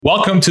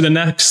Welcome to the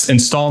next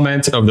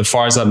installment of the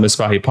Farzad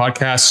Mesbahi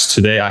podcast.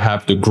 Today, I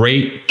have the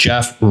great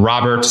Jeff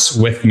Roberts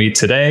with me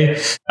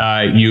today.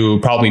 You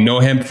probably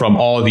know him from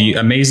all the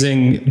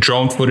amazing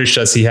drone footage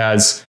that he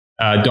has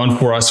done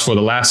for us for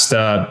the last,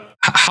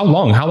 how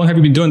long? How long have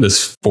you been doing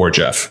this for,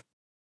 Jeff?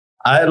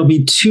 It'll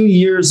be 2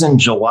 years in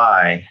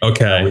July.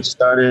 Okay. We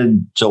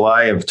started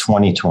July of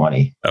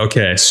 2020.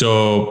 Okay.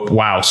 So,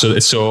 wow. So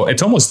it's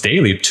almost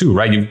daily too,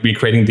 right? You've been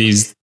creating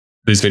these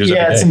videos.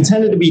 Yeah, every it's day.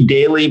 intended to be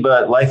daily,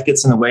 but life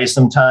gets in the way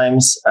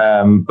sometimes.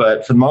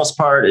 But for the most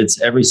part,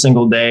 it's every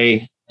single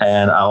day,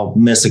 and I'll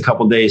miss a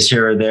couple days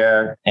here or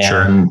there. And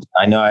Sure.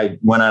 I know I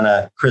went on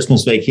a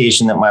Christmas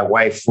vacation that my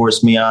wife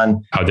forced me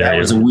on. How dare that you.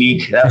 was a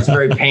week. That was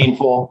very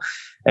painful.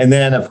 And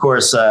then, of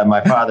course,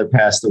 my father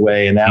passed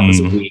away, and that was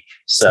a week.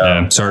 So Yeah,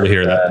 I'm sorry to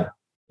hear that.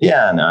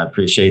 Yeah, no, I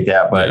appreciate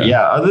that. But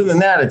yeah, other than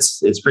that,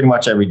 it's pretty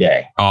much every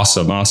day.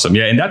 Awesome.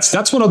 Yeah. And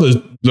that's one of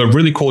the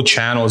really cool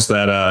channels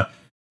that,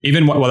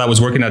 even while I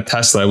was working at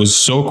Tesla, it was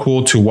so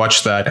cool to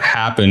watch that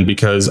happen,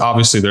 because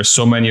obviously there's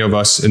so many of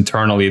us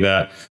internally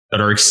that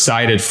are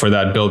excited for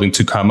that building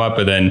to come up.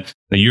 And then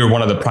you're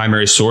one of the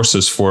primary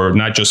sources for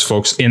not just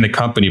folks in the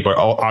company, but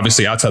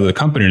obviously outside of the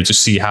company to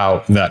see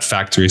how that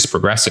factory is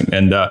progressing.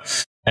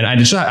 And I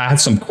had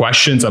some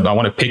questions. I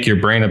want to pick your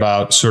brain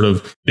about sort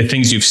of the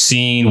things you've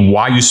seen,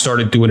 why you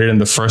started doing it in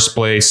the first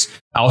place.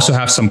 I also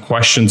have some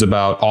questions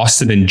about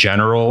Austin in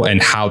general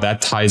and how that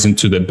ties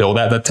into the build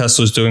out that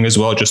Tesla's doing as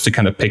well, just to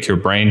kind of pick your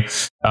brain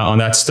on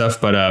that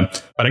stuff. But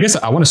I guess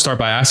I want to start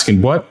by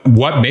asking what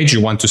made you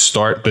want to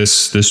start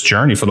this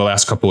journey for the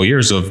last couple of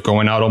years of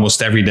going out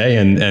almost every day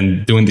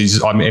and doing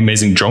these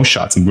amazing drone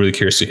shots? I'm really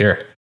curious to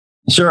hear.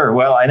 Sure.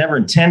 Well, I never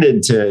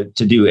intended to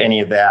do any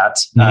of that.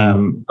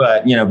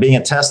 But, being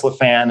a Tesla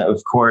fan,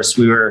 of course,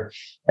 we were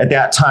at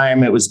that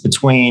time, it was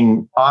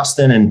between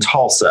Austin and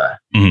Tulsa.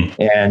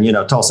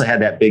 And, Tulsa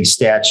had that big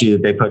statue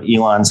that they put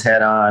Elon's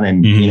head on,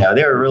 and,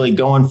 they were really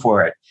going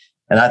for it.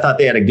 And I thought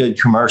they had a good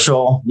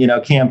commercial,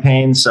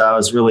 campaign. So I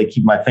was really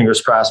keeping my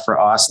fingers crossed for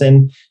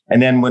Austin.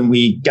 And then when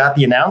we got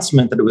the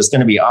announcement that it was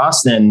going to be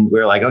Austin, we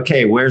were like,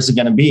 okay, where's it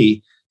going to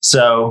be?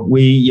 So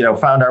we,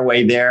 found our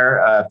way there.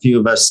 A few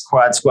of us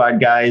Quad Squad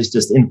guys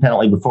just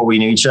independently before we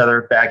knew each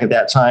other back at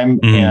that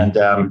time. And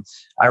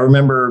I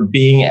remember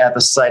being at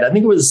the site, I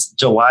think it was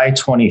July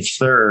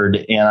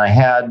 23rd, and I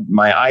had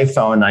my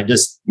iPhone. I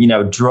just,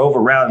 drove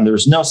around, and there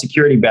was no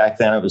security back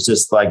then. It was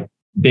just like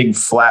big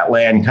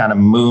flatland kind of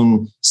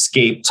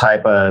moonscape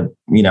type of,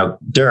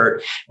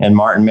 dirt, and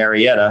Martin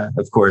Marietta,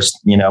 of course,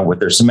 with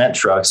their cement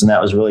trucks. And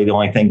that was really the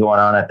only thing going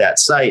on at that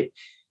site.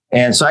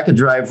 And so I could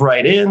drive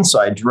right in. So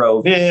I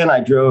drove in, I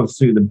drove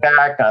through the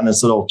back on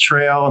this little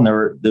trail, and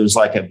there was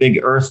like a big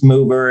earth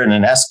mover and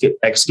an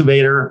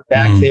excavator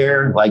back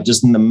there, like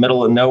just in the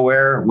middle of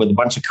nowhere with a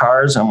bunch of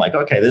cars. And I'm like,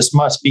 okay, this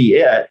must be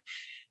it.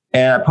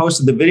 And I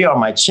posted the video on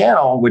my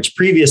channel, which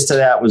previous to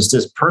that was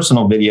just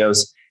personal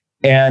videos.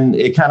 And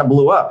it kind of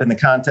blew up in the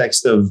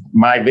context of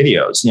my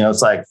videos.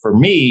 It's like, for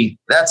me,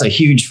 that's a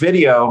huge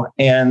video.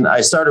 And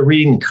I started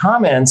reading the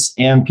comments,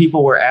 and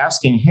people were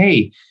asking,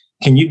 hey,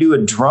 can you do a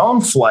drone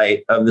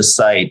flight of the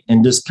site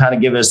and just kind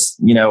of give us,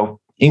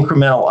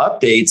 incremental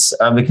updates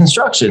of the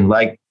construction,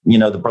 like,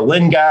 the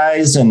Berlin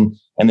guys and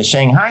the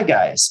Shanghai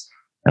guys?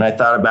 And I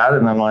thought about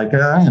it, and I'm like, all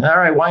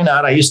right, why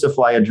not? I used to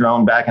fly a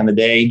drone back in the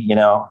day,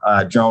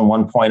 drone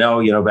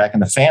 1.0, back in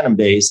the Phantom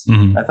days.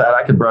 I thought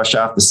I could brush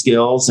off the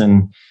skills.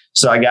 And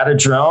so I got a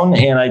drone,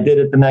 and I did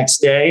it the next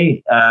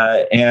day.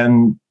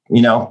 And,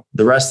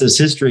 the rest is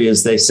history,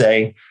 as they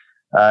say.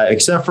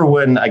 Except for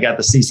when I got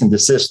the cease and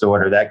desist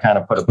order, that kind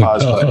of put a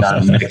pause button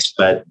on the mix.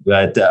 But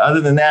other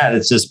than that,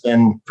 it's just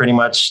been pretty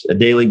much a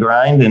daily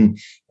grind, and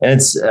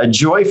it's a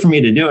joy for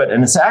me to do it.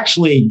 And it's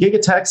actually, Giga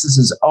Texas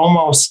is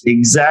almost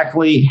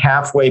exactly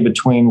halfway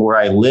between where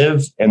I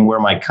live and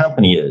where my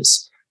company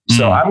is.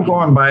 So I'm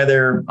going by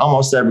there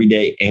almost every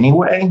day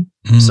anyway.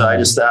 So I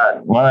just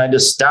thought, why don't I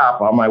just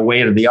stop on my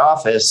way to the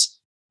office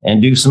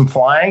and do some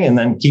flying and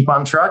then keep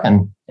on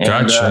trucking? And,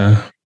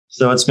 Gotcha.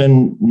 So it's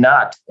been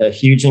not a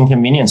huge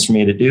inconvenience for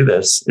me to do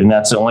this. And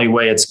that's the only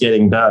way it's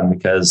getting done,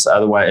 because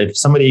otherwise, if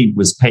somebody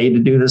was paid to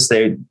do this,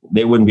 they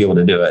wouldn't be able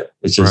to do it.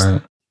 It's just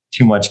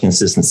too much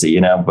consistency,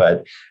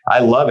 but I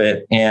love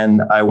it.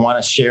 And I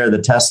want to share the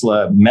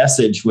Tesla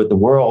message with the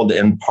world.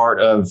 And part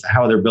of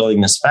how they're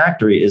building this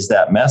factory is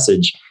that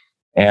message.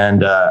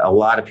 And a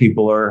lot of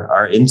people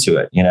are into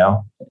it,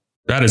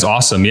 That is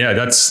awesome. Yeah,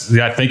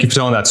 thank you for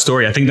telling that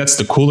story. I think that's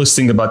the coolest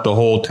thing about the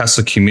whole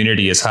Tesla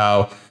community is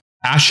how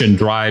passion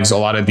drives a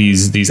lot of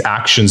these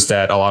actions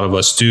that a lot of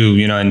us do,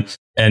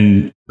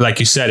 and like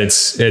you said,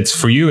 it's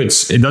for you,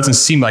 it doesn't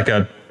seem like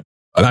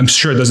I'm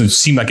sure it doesn't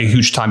seem like a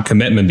huge time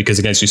commitment, because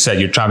again, as you said,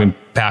 you're driving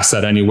past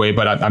that anyway,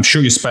 but I'm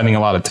sure you're spending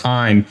a lot of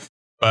time.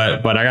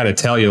 But I got to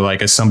tell you,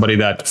 like, as somebody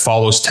that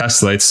follows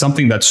Tesla, it's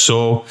something that's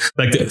so,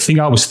 like, the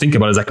thing I always think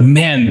about is like,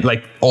 man,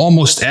 like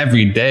almost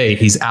every day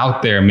he's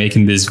out there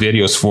making these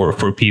videos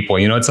for people,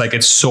 it's like,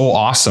 it's so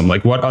awesome.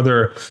 Like what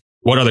other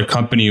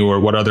company or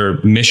what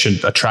other mission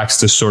attracts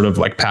this sort of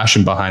like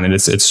passion behind it?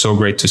 It's so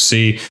great to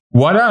see.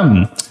 What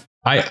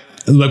I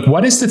Like,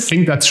 what is the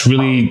thing that's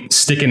really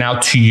sticking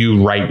out to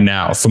you right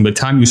now from the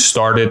time you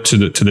started to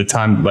the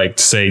time, like,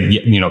 say,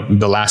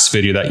 the last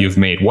video that you've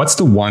made? What's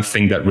the one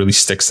thing that really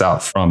sticks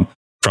out from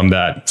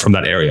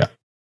that area?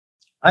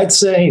 I'd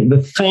say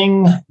the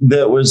thing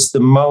that was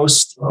the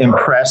most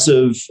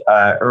impressive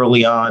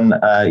early on,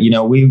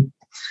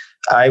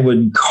 I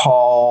would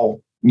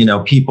call,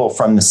 people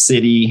from the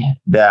city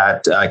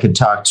that I could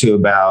talk to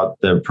about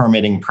the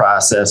permitting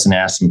process and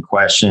ask them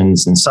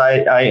questions. And so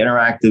I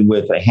interacted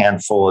with a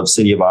handful of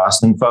City of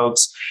Austin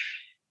folks,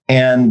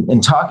 and in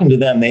talking to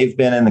them, they've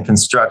been in the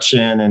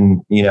construction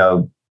and,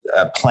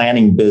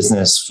 planning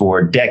business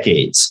for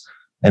decades.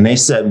 And they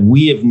said,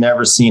 we have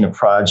never seen a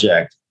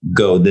project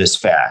go this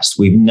fast.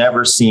 We've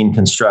never seen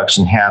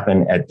construction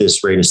happen at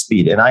this rate of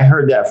speed. And I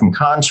heard that from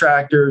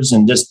contractors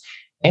and just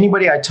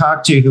anybody I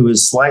talked to who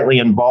is slightly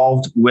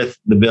involved with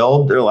the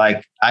build. They're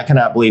like, I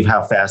cannot believe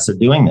how fast they're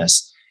doing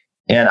this.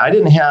 And I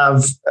didn't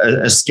have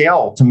a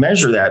scale to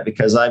measure that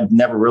because I've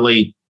never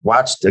really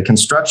watched a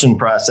construction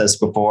process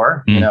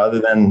before, other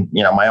than,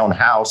 my own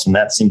house. And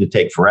that seemed to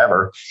take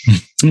forever.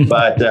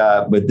 But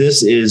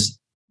this is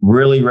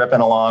really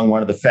ripping along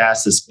one of the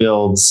fastest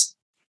builds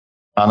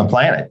on the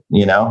planet.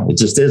 It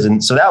just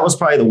isn't. So that was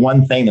probably the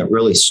one thing that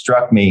really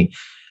struck me.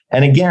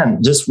 And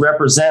again, just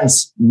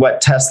represents what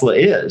Tesla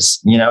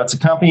is. It's a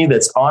company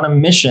that's on a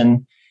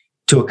mission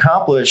to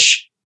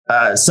accomplish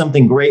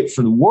something great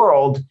for the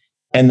world.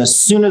 And the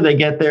sooner they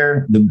get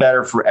there, the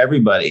better for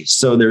everybody.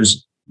 So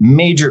there's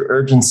major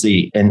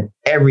urgency in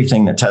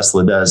everything that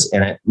Tesla does,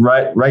 and it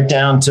right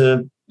down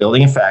to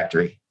building a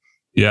factory.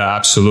 Yeah,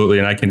 absolutely.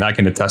 And I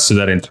can attest to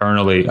that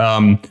internally.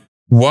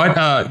 What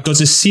does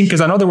it seem?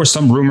 Because I know there were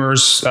some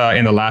rumors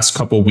in the last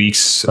couple of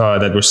weeks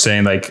that were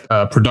saying like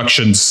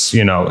productions,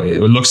 it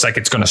looks like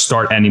it's going to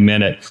start any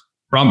minute.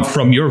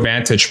 From your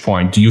vantage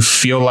point, do you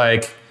feel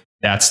like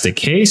that's the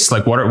case?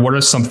 Like, what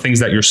are some things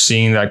that you're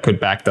seeing that could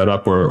back that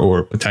up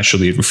or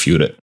potentially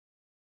refute it?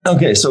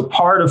 Okay, so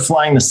part of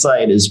flying the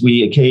site is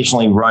we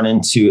occasionally run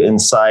into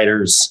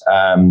insiders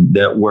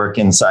that work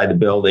inside the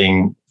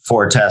building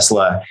for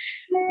Tesla,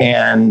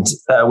 and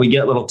we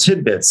get little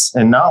tidbits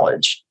and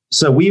knowledge.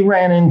 So we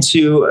ran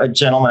into a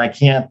gentleman, I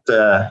can't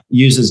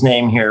use his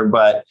name here,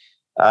 but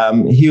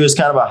he was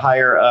kind of a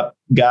higher up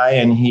guy,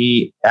 and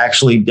he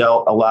actually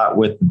dealt a lot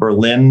with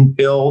Berlin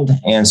build.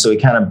 And so he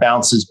kind of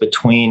bounces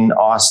between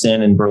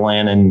Austin and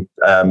Berlin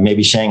and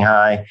maybe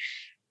Shanghai.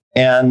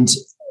 And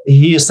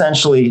he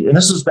essentially, and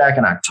this was back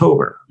in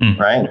October,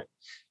 right?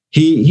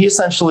 He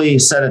essentially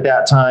said at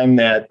that time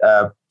that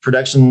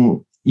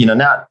production,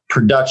 not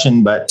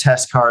production, but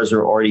test cars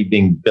are already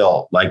being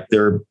built. Like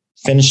they're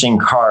finishing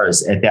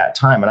cars at that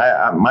time.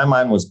 And my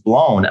mind was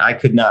blown. I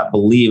could not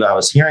believe I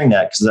was hearing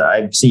that because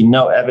I've seen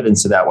no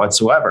evidence of that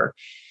whatsoever.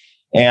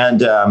 And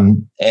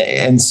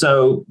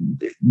so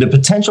the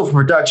potential for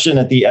production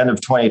at the end of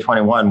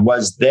 2021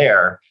 was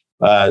there.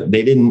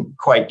 They didn't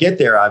quite get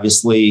there,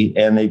 obviously,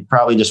 and they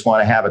probably just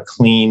want to have a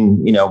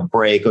clean,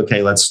 break.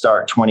 Okay, let's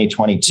start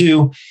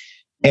 2022.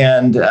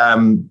 And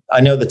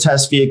I know the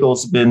test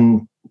vehicles have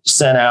been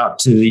sent out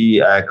to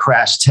the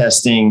crash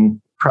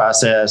testing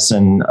process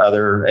and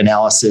other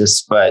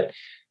analysis, but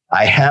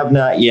I have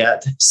not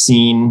yet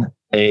seen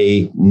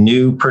a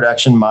new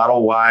production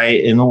Model Y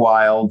in the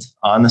wild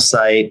on the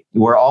site.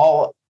 We're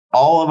all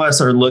of us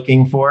are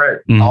looking for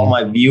it. Mm-hmm. All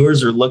my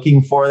viewers are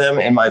looking for them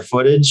in my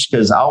footage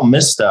because I'll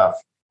miss stuff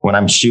when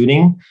I'm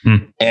shooting,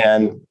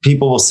 and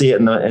people will see it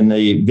in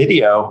the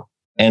video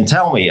and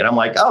tell me, and I'm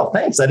like, oh,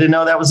 thanks, I didn't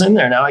know that was in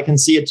there. Now I can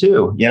see it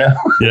too. Yeah.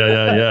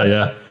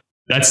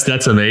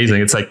 That's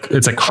amazing. It's like a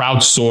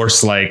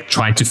crowdsource, like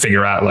trying to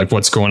figure out like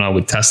what's going on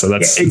with Tesla.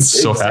 That's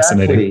so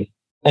fascinating.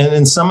 And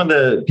then some of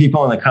the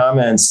people in the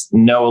comments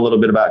know a little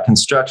bit about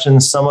construction.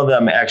 Some of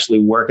them actually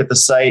work at the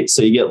site.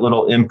 So you get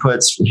little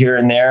inputs here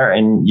and there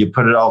and you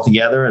put it all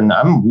together. And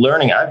I'm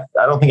learning. I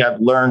don't think I've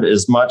learned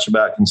as much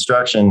about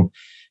construction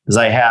as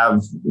I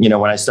have,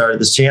 when I started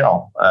this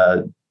channel.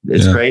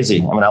 It's crazy.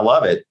 I mean, I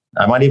love it.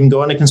 I might even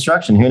go into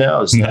construction. Who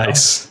knows?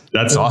 Nice.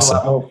 That's awesome. A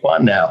lot more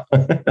fun now.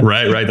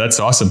 Right.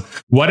 That's awesome.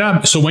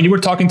 So when you were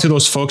talking to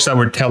those folks that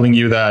were telling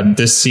you that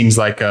this seems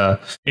like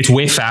it's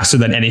way faster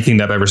than anything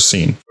they've ever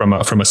seen from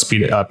a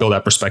speed build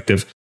out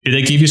perspective, did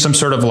they give you some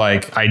sort of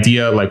like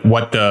idea, like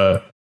what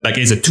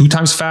is it 2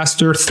 times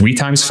faster, 3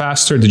 times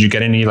faster? Did you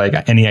get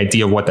any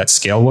idea what that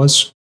scale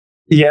was?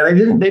 Yeah,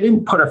 they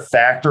didn't put a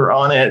factor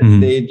on it. Mm-hmm.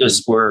 They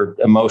just were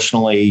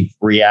emotionally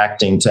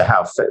reacting to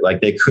how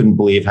they couldn't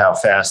believe how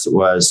fast it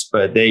was.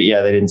 But they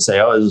didn't say,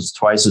 oh, it was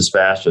twice as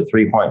fast or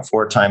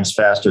 3.4 times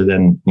faster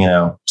than,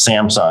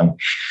 Samsung.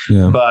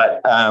 Yeah.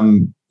 But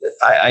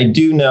I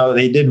do know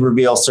they did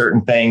reveal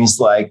certain things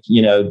like,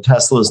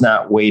 Tesla's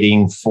not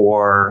waiting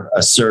for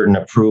a certain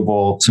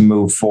approval to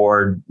move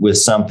forward with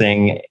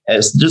something,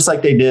 as just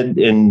like they did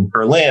in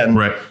Berlin.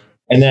 Right.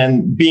 And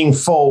then being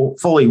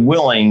fully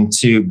willing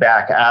to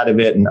back out of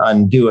it and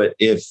undo it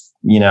if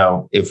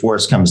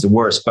worse comes to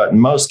worse. But in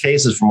most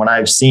cases, from what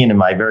I've seen in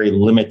my very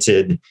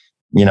limited,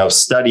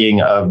 studying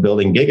of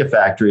building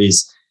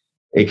gigafactories,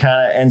 it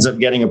kind of ends up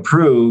getting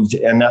approved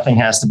and nothing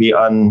has to be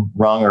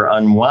unwrung or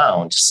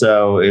unwound.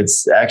 So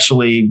it's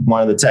actually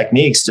one of the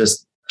techniques,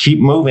 just keep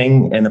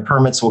moving and the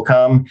permits will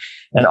come.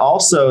 And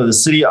also the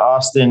city of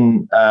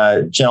Austin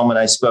gentleman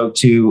I spoke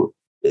to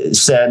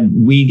said,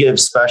 we give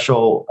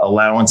special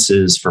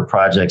allowances for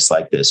projects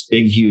like this.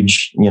 Big,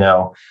 huge,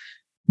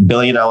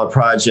 billion-dollar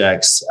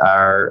projects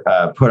are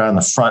put on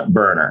the front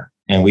burner.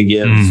 And we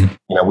give,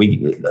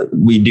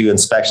 we do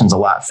inspections a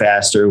lot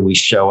faster. We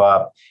show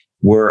up,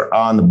 we're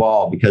on the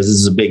ball because this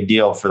is a big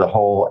deal for the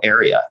whole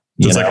area.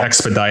 It's like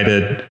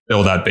expedited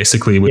build out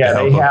basically. With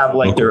they have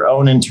like their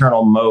own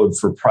internal mode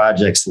for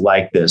projects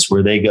like this,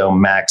 where they go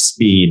max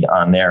speed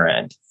on their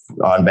end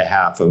on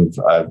behalf of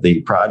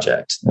the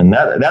project. And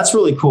that's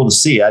really cool to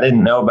see. I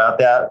didn't know about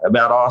that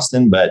about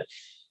Austin, but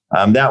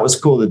that was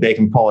cool that they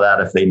can pull it out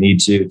if they need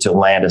to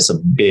land us a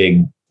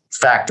big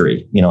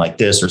factory, like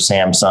this or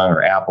Samsung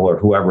or Apple or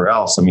whoever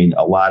else. I mean,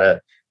 a lot of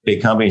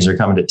big companies are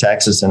coming to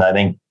Texas, and I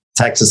think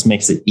Texas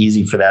makes it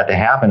easy for that to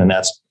happen. And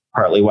that's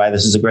partly why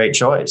this is a great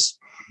choice.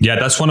 Yeah,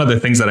 that's one of the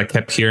things that I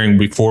kept hearing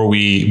before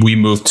we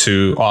moved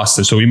to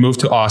Austin. So we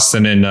moved to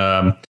Austin in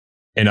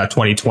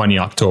 2020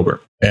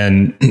 October,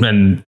 and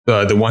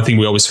the one thing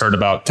we always heard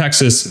about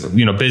Texas,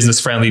 business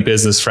friendly.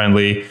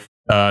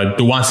 The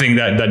one thing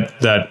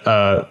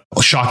that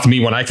shocked me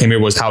when I came here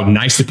was how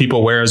nice the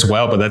people were as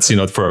well. But that's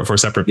for a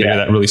separate video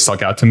that really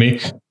stuck out to me.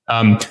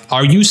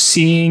 Are you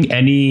seeing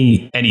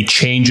any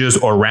changes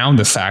around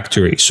the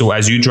factory? So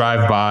as you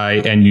drive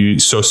by and you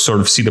sort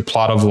of see the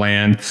plot of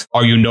land,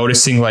 are you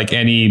noticing like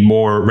any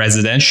more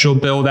residential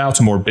build outs,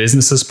 more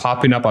businesses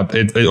popping up,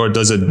 or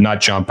does it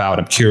not jump out?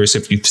 I'm curious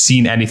if you've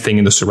seen anything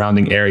in the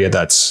surrounding area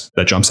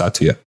that jumps out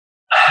to you.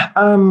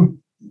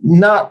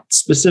 Not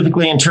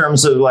specifically in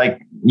terms of like,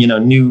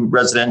 new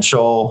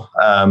residential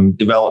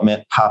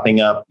development popping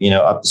up,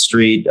 up the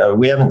street.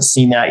 We haven't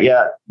seen that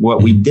yet.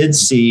 What we did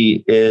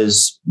see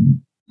is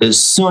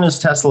as soon as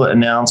Tesla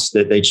announced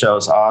that they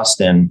chose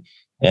Austin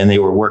and they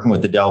were working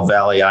with the Del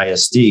Valle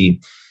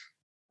ISD,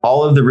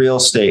 all of the real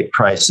estate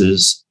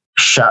prices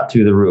shot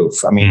through the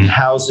roof. I mean,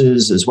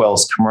 houses as well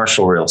as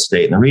commercial real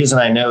estate. And the reason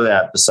I know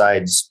that,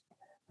 besides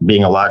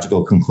being a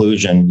logical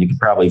conclusion, you could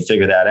probably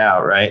figure that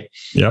out, right?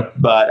 Yep.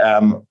 But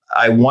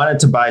I wanted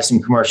to buy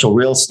some commercial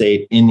real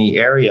estate in the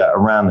area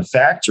around the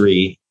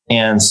factory.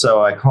 And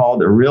so I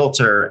called a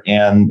realtor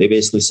and they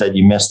basically said,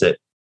 you missed it.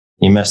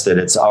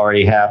 It's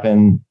already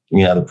happened.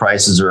 The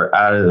prices are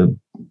out of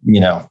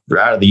they're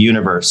out of the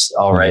universe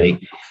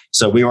already.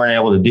 So we weren't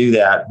able to do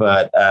that.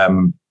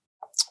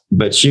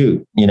 But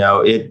shoot,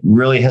 it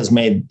really has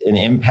made an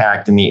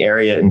impact in the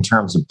area in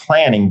terms of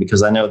planning,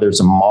 because I know there's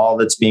a mall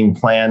that's being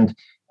planned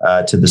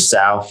to the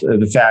south of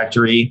the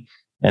factory.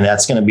 And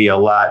that's going to be a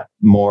lot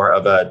more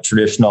of a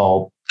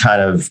traditional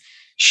kind of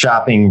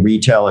shopping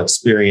retail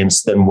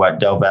experience than what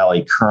Del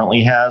Valle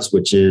currently has,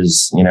 which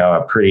is,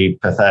 a pretty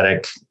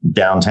pathetic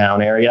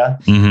downtown area.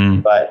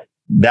 Mm-hmm. But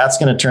that's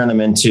going to turn them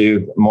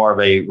into more of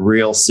a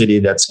real city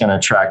that's going to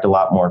attract a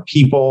lot more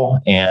people.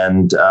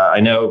 And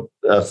I know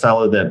a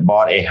fellow that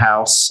bought a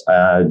house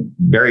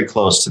very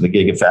close to the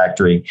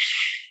Gigafactory.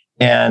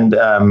 And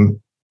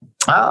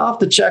I'll have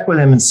to check with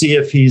him and see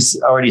if he's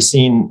already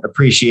seen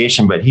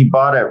appreciation, but he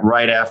bought it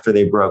right after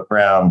they broke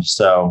ground.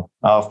 So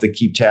I'll have to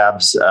keep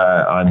tabs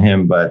on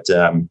him, but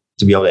to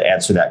be able to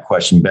answer that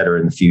question better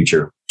in the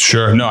future.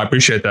 Sure. No, I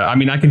appreciate that. I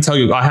mean, I can tell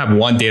you, I have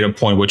one data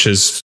point, which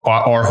is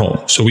our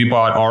home. So we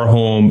bought our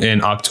home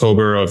in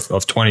October of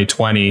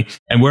 2020,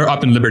 and we're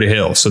up in Liberty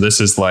Hill. So this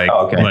is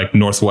like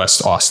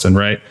Northwest Austin,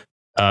 right?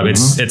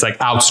 It's like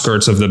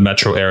outskirts of the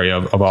metro area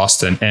of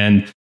Austin.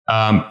 And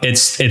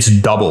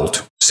it's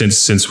doubled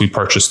since we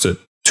purchased it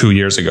 2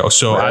 years ago.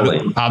 So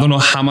really? I don't know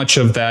how much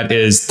of that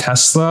is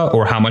Tesla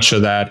or how much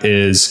of that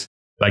is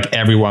like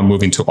everyone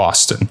moving to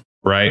Austin,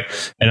 right?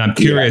 And I'm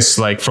curious,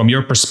 like from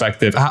your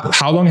perspective,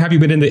 how long have you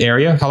been in the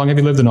area? How long have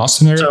you lived in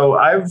Austin area?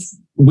 So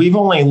we've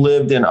only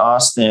lived in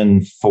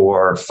Austin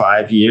for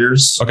 5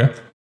 years. Okay.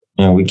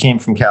 We came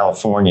from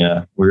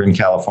California. We were in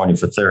California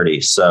for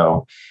 30.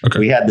 So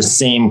we had the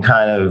same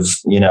kind of,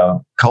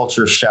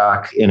 culture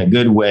shock in a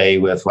good way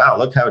with, wow,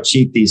 look how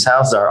cheap these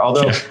houses are.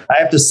 Although I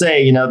have to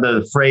say,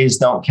 the phrase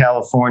 "don't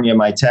California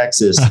my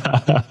Texas"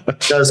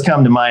 does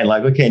come to mind.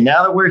 Like, okay,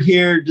 now that we're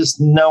here,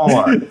 just no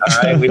more.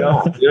 All right. We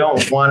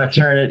don't want to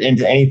turn it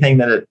into anything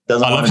that it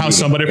doesn't. I love how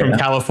somebody from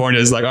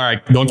California is like, all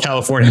right, don't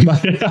California my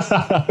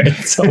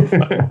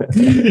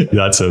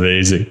That's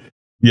amazing.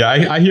 Yeah,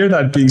 I hear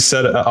that being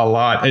said a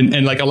lot,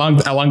 and like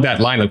along that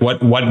line, like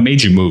what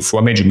made you move?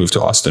 What made you move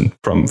to Austin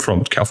from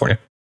California?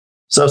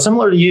 So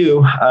similar to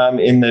you,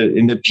 in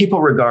the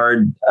people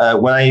regard,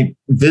 when I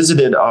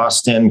visited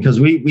Austin, because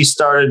we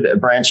started a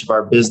branch of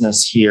our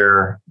business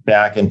here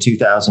back in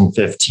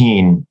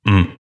 2015,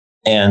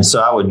 and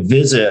so I would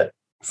visit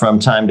from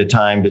time to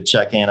time to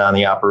check in on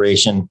the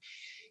operation,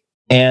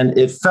 and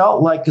it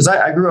felt like, because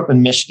I grew up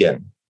in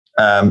Michigan,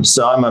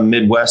 so I'm a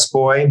Midwest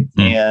boy,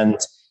 and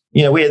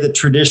we had the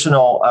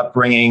traditional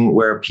upbringing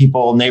where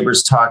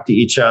neighbors talked to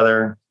each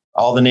other.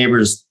 All the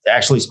neighbors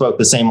actually spoke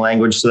the same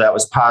language, so that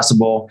was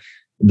possible.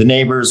 the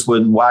neighbors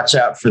would watch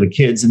out for the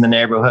kids in the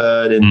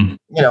neighborhood and,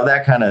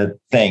 that kind of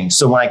thing.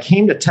 So when I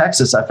came to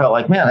Texas, I felt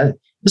like, man,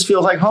 this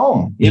feels like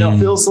home, it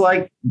feels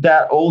like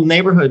that old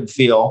neighborhood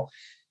feel.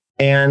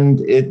 And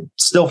it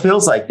still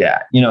feels like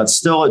that. It's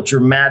still a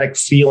dramatic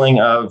feeling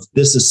of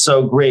this is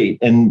so great.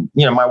 And,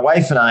 my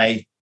wife and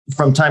I,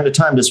 from time to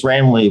time, just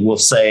randomly will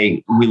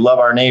say, we love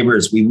our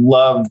neighbors. We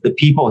love the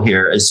people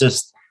here. It's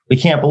just, we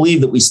can't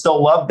believe that we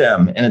still love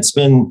them. And it's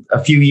been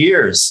a few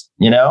years,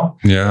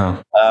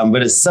 Yeah.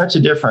 But it's such a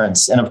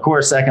difference. And of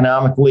course,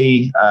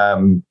 economically,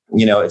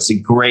 it's a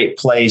great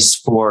place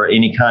for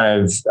any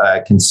kind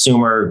of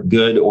consumer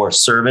good or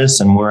service.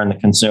 And we're in the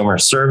consumer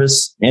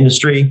service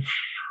industry.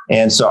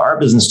 And so our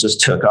business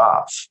just took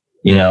off.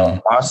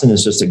 Austin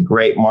is just a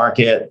great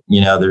market.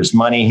 There's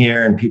money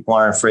here and people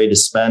aren't afraid to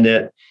spend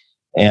it.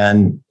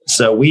 And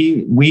so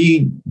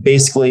we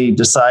basically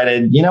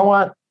decided, you know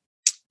what?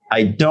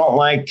 I don't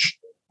like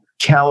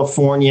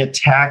California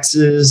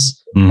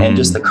taxes and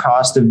just the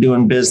cost of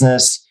doing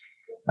business.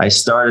 I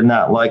started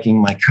not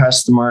liking my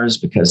customers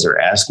because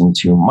they're asking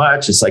too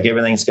much. It's like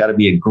everything's got to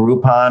be a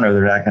Groupon or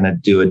they're not going to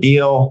do a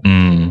deal.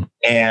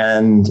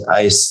 And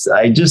I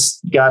just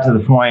got to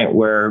the point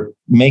where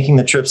making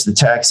the trips to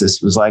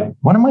Texas was like,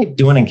 what am I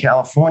doing in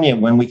California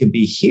when we could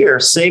be here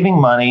saving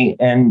money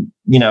and,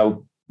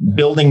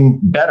 building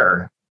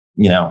better,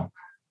 not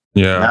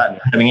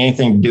having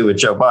anything to do with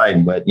Joe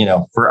Biden, but,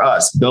 for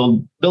us,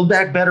 build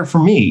back better for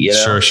me.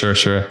 Sure.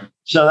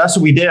 So that's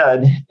what we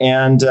did.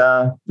 And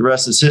the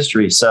rest is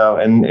history. So,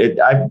 and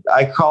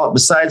I call it,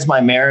 besides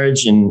my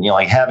marriage and,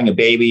 like having a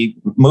baby,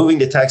 moving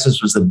to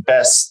Texas was the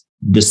best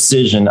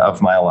decision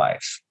of my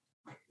life.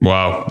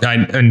 Wow.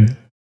 And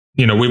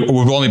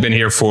we've only been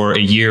here for a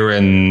year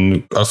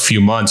and a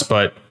few months,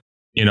 but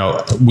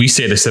we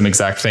say the same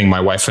exact thing,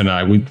 my wife and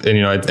I,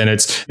 and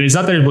it's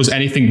not that there was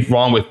anything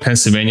wrong with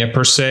Pennsylvania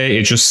per se.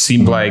 It just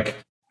seemed like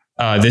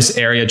this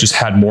area just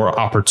had more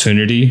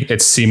opportunity.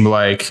 It seemed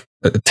like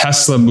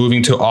Tesla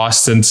moving to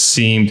Austin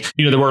seemed,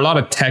 there were a lot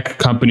of tech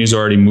companies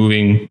already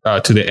moving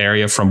to the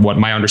area. From what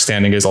my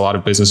understanding is, a lot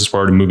of businesses were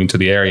already moving to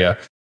the area,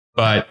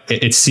 but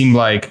it seemed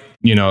like,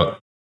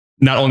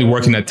 not only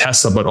working at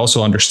Tesla, but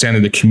also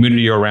understanding the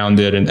community around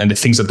it and the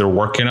things that they're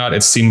working on.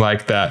 It seemed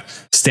like that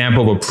stamp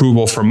of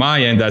approval from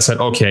my end that said,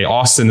 okay,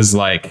 Austin is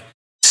like,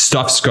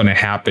 stuff's going to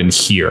happen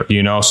here,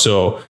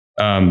 So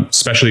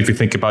especially if you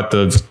think about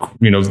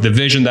the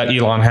vision that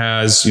Elon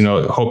has,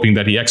 hoping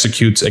that he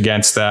executes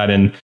against that.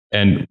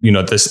 And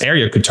this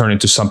area could turn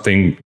into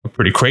something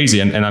pretty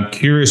crazy. And I'm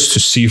curious to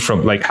see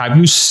from like,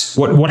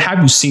 what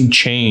have you seen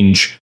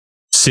change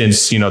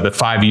since, the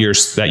 5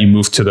 years that you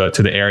moved to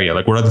the area?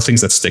 Like, what are the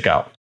things that stick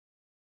out?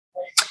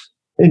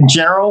 In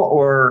general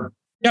or?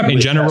 Yeah, in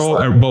general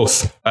or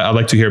both. I'd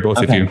like to hear both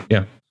of you.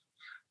 Yeah.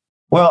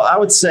 Well, I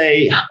would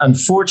say,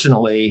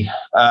 unfortunately,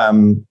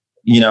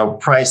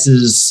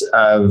 prices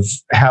of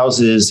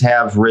houses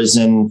have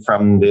risen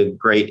from the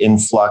great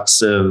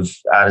influx of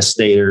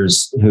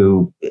out-of-staters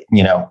who,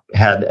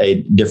 had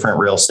a different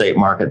real estate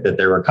market that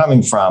they were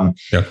coming from.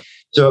 Yeah.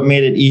 So it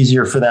made it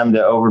easier for them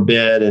to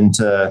overbid and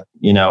to,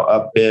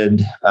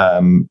 upbid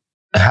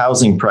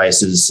housing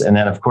prices. And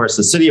then, of course,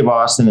 the city of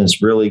Austin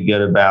is really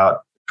good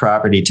about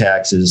property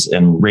taxes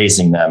and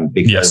raising them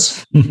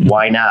because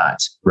why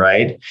not?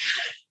 Right.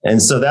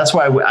 And so that's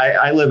why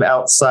I live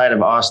outside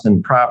of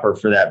Austin proper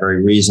for that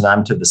very reason.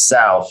 I'm to the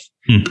south,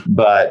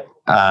 but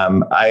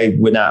I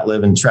would not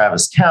live in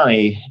Travis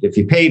County if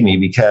you paid me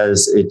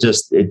because it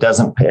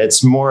doesn't,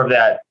 it's more of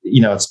that,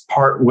 it's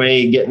part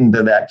way getting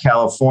to that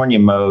California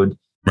mode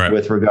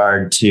with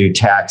regard to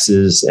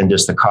taxes and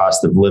just the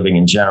cost of living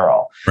in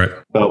general. Right.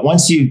 But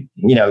once you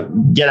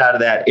get out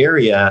of that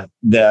area,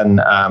 then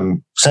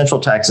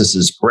Central Texas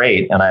is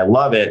great. And I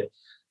love it.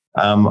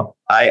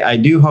 I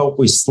do hope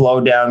we slow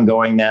down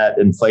going that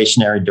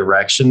inflationary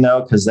direction,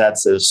 though, because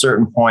that's at a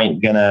certain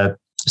point going to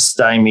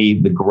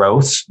stymie the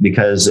growth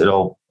because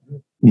it'll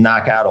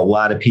knock out a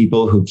lot of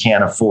people who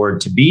can't afford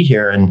to be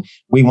here. And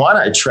we want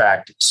to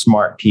attract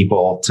smart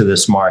people to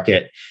this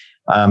market.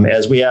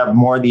 As we have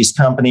more of these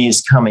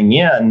companies coming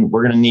in,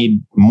 we're going to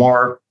need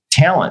more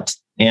talent.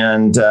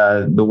 And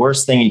the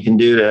worst thing you can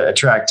do to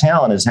attract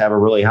talent is have a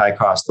really high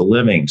cost of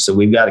living. So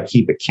we've got to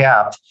keep it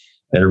capped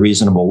at a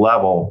reasonable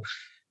level.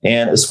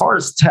 And as far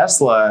as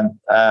Tesla,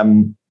 I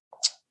know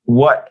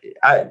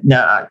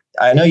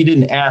you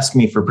didn't ask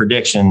me for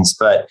predictions,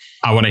 but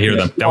I want to hear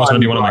them. That was going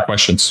to be one of my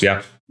questions.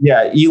 Yeah.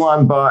 Yeah.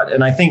 Elon bought,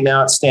 and I think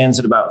now it stands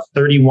at about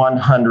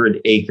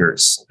 3,100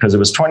 acres because it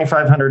was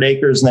 2,500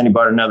 acres. And then he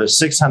bought another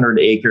 600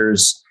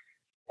 acres.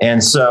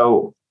 And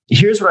so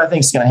here's what I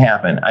think is going to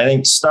happen. I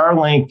think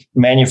Starlink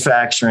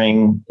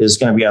manufacturing is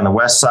going to be on the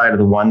west side of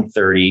the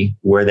 130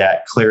 where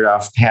that cleared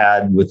off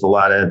pad with a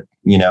lot of,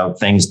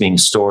 things being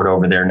stored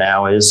over there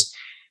now is.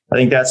 I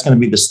think that's going to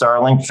be the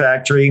Starlink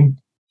factory.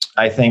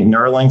 I think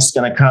Neuralink's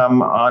going to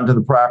come onto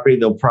the property.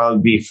 They'll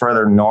probably be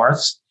further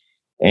north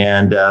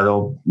and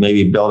they'll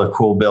maybe build a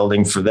cool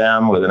building for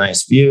them with a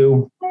nice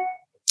view.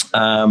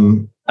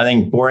 I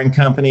think Boring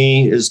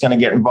Company is going to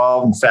get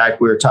involved. In fact,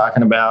 we were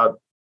talking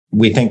about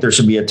we think there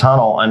should be a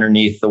tunnel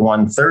underneath the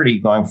 130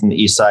 going from the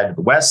east side to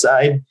the west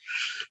side.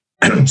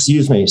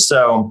 Excuse me.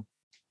 So,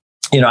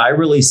 I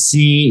really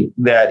see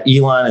that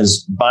Elon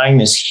is buying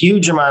this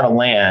huge amount of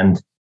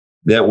land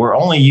that we're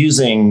only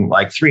using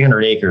like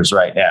 300 acres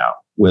right now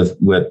with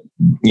the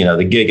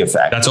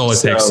gigafactory. That's all it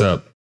takes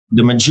up.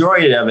 The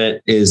majority of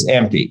it is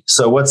empty.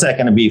 So what's that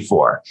going to be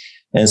for?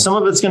 And some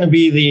of it's going to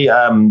be the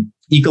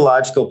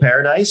ecological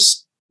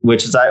paradise,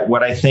 which is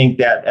what I think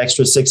that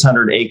extra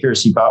 600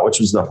 acres he bought, which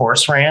was the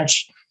horse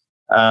ranch.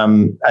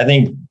 I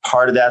think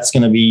part of that's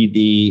going to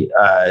be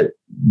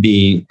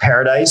the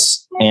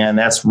paradise, and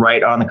that's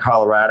right on the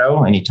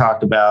Colorado. And he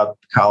talked about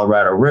the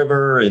Colorado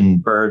River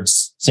and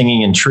birds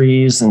singing in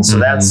trees. And so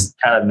that's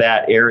kind of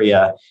that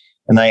area.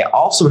 And I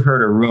also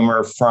heard a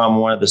rumor from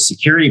one of the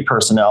security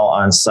personnel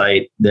on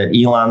site that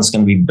Elon's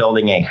going to be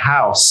building a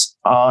house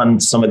on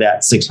some of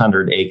that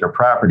 600 acre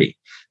property.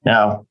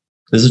 Now,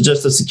 this is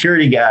just a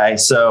security guy,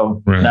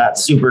 so not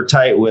super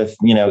tight with,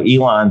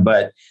 Elon,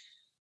 but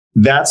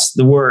that's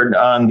the word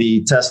on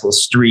the Tesla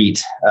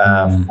street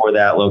for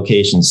that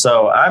location.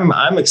 So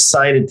I'm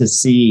excited to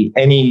see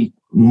any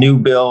new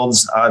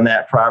builds on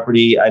that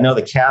property. I know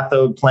the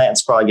cathode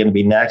plant's probably going to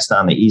be next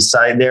on the east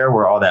side there,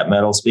 where all that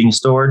metal's being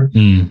stored.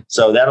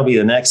 So that'll be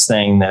the next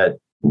thing that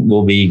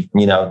we'll be,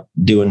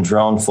 doing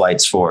drone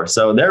flights for.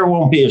 So there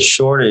won't be a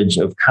shortage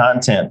of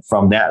content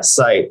from that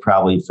site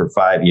probably for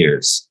 5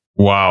 years.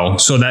 Wow.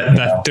 So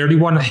that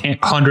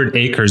 3,100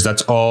 acres,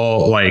 that's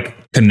all like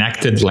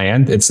connected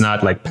land. It's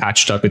not like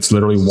patched up. It's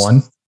literally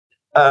one.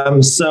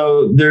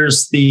 So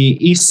there's the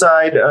east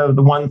side of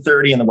the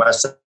 130 and the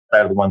west side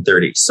of the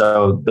 130.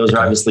 So those are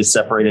obviously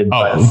separated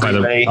by the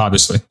freeway.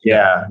 Obviously.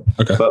 Yeah.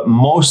 Okay. But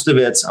most of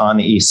it's on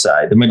the east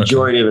side. The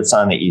majority of it's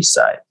on the east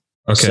side.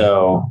 Okay.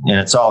 So, and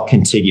it's all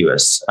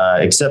contiguous,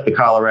 except the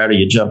Colorado.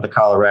 You jump the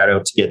Colorado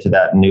to get to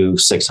that new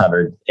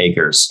 600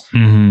 acres.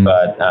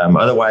 But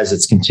otherwise,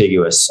 it's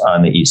contiguous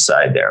on the east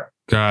side there.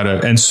 Got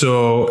it. And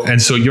so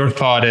your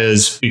thought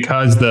is,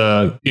 because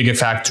the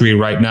Gigafactory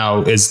right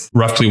now is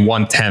roughly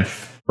 1/10,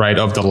 right,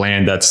 of the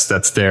land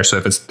that's there. So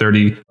if it's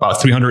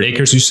about 300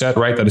 acres, you said,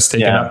 right, that is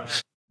taken up.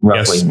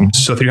 Roughly.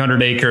 Yes. So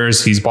 300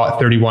 acres, he's bought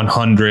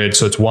 3,100.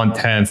 So it's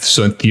 1/10.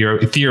 So in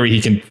theory,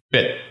 he can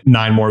fit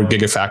 9 more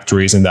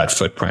gigafactories in that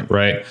footprint,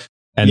 right?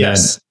 And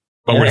yes.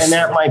 then, and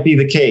that might be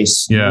the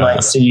case. Yeah. You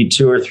might see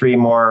 2 or 3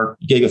 more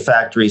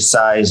gigafactory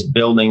size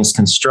buildings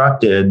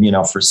constructed,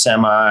 for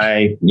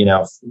semi,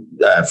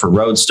 for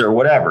roadster,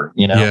 whatever,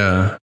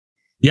 Yeah.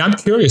 Yeah. I'm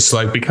curious,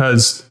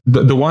 because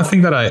the one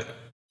thing that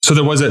so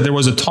there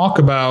was a talk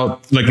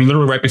about,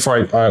 literally right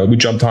before we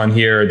jumped on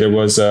here,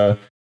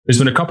 there's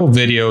been a couple of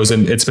videos,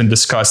 and it's been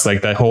discussed,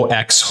 that whole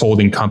X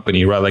holding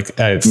company, right?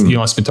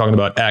 Elon's been talking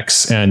about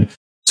X and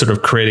sort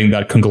of creating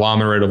that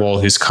conglomerate of all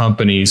his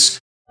companies.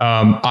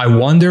 I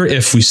wonder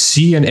if we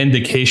see an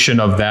indication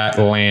of that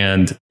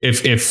land,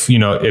 if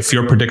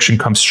your prediction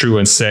comes true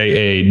and say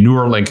a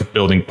Neuralink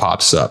building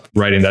pops up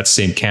right in that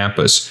same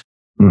campus,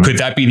 could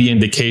that be the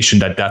indication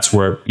that that's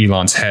where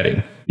Elon's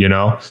heading?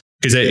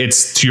 Because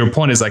it's, to your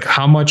point, is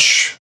how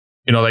much,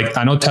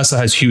 I know Tesla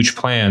has huge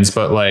plans,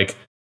 but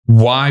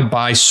why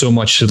buy so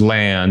much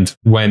land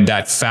when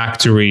that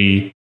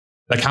factory,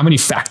 how many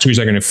factories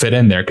are going to fit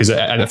in there? Because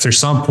after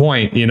some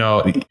point,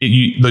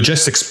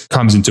 logistics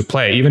comes into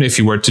play. Even if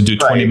you were to do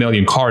 20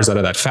 million cars out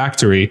of that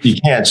factory, you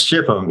can't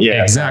ship them.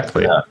 Yeah,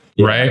 exactly. Yeah.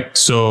 Right.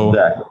 So,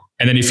 exactly.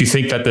 And then if you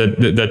think that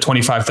the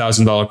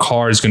 $25,000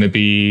 car is going to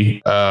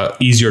be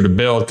easier to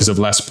build because of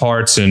less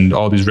parts and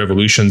all these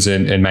revolutions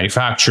in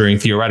manufacturing,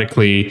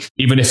 theoretically,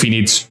 even if he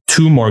needs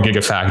 2 more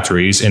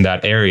gigafactories in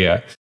that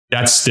area,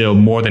 that's still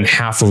more than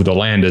half of the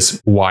land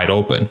is wide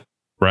open,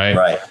 right?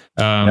 Right.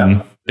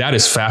 That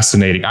is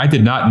fascinating. I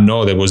did not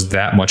know there was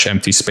that much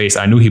empty space.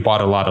 I knew he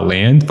bought a lot of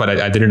land, but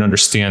I didn't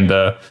understand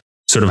the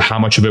sort of how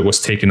much of it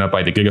was taken up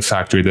by the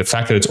Gigafactory. The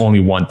fact that it's only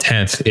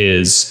 1/10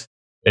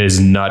 is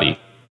nutty.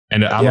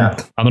 And I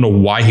don't know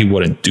why he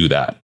wouldn't do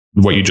that.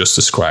 What you just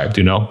described,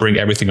 bring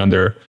everything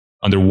under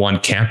one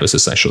campus,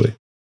 essentially.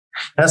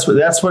 That's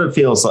what it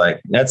feels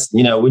like. That's,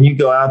 when you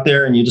go out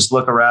there and you just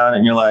look around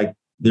and you're like,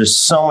 there's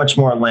so much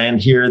more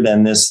land here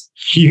than this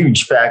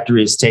huge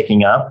factory is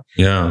taking up.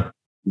 Yeah.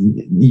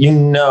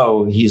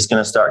 He's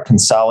going to start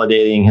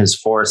consolidating his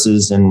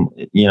forces and,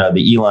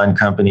 the Elon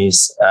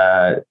companies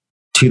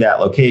to that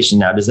location.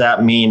 Now, does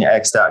that mean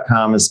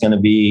X.com is going to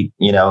be,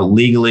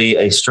 legally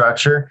a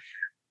structure?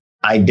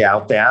 I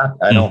doubt that.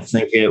 I don't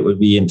think it would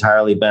be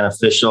entirely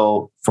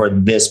beneficial for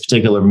this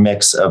particular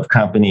mix of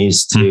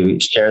companies to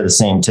share the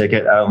same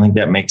ticket. I don't think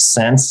that makes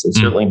sense. It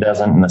certainly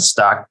doesn't in the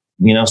stock,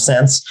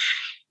 sense.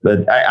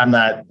 But I'm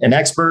not an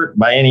expert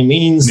by any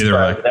means.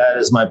 But that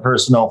is my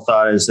personal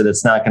thought, is that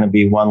it's not going to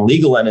be one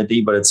legal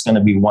entity, but it's going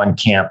to be one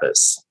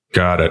campus.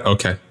 Got it.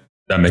 Okay.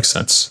 That makes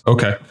sense.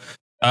 Okay.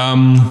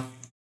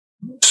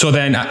 So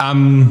then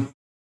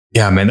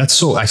yeah, man, I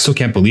still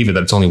can't believe it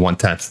that it's only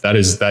 1/10.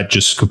 That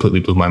just completely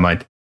blew my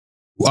mind.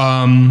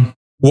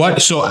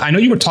 So I know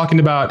you were talking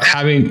about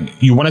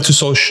you wanted to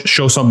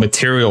show some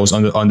materials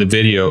on the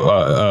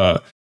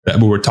video, that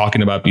we were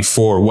talking about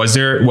before. Was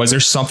there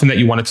something that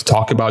you wanted to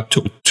talk about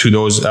to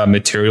those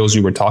materials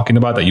you were talking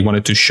about that you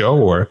wanted to show,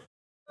 or?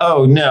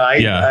 Oh, no,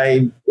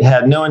 I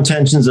had no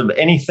intentions of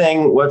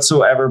anything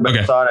whatsoever,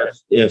 but thought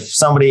if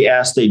somebody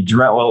asked a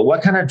drone, well,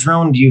 what kind of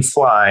drone do you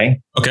fly?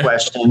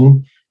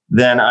 Question,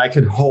 then I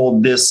could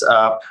hold this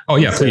up. Oh,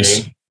 yeah,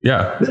 please.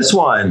 Yeah. This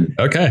one.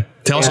 Okay.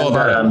 Tell us all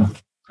about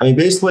it. I mean,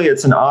 basically,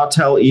 it's an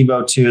Autel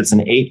Evo 2. It's an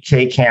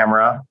 8K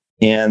camera.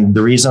 And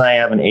the reason I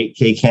have an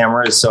 8K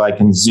camera is so I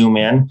can zoom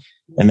in.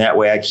 And that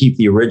way I keep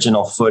the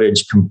original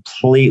footage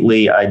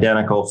completely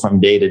identical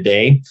from day to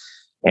day.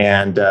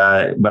 And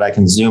but I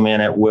can zoom in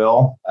at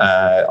will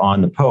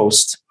on the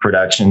post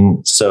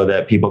production so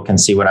that people can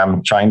see what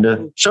I'm trying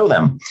to show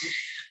them.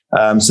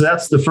 So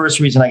that's the first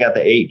reason I got the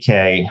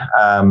 8K.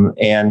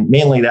 And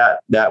mainly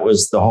that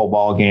was the whole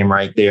ball game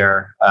right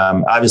there.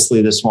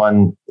 Obviously this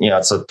one,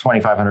 it's a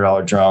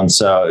 $2,500 drone.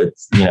 So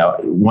it's,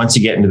 once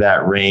you get into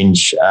that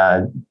range,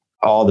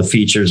 all the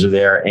features are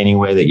there any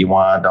way that you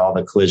want, all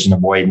the collision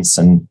avoidance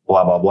and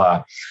blah, blah,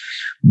 blah.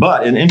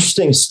 But an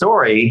interesting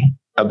story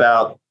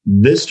about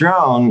this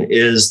drone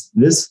is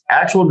this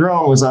actual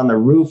drone was on the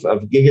roof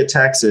of Giga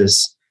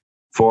Texas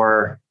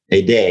for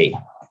a day.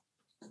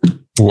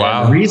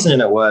 Wow. And the reason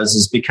it was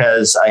is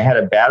because I had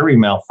a battery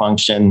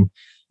malfunction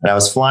and I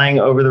was flying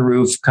over the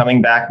roof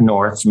coming back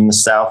north from the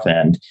south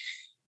end.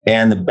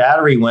 And the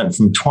battery went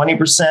from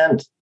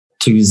 20%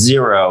 to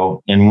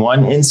 0 in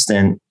one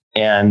instant.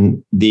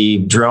 And the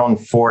drone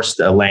forced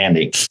a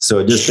landing. So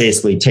it just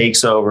basically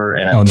takes over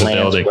and it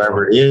lands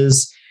wherever it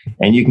is.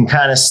 And you can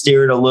kind of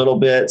steer it a little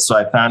bit. So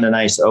I found a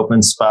nice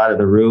open spot of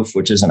the roof,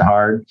 which isn't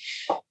hard,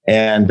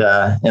 and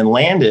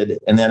landed,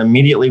 and then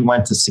immediately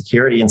went to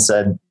security and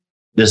said,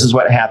 this is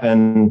what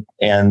happened.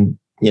 And,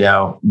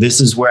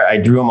 this is where I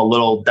drew them a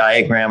little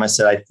diagram. I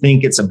said, I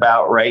think it's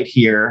about right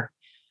here.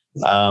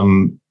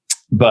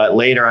 But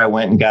later I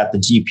went and got the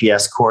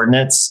GPS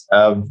coordinates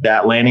of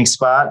that landing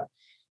spot.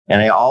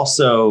 And I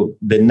also,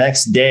 the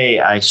next day,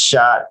 I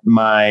shot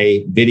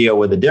my video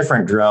with a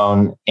different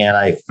drone and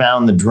I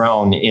found the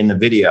drone in the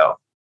video.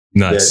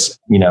 Nice.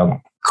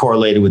 That,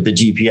 correlated with the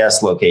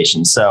GPS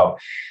location. So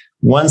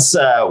once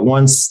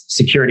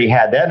security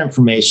had that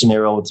information, they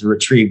were able to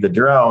retrieve the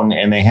drone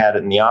and they had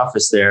it in the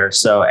office there.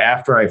 So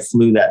after I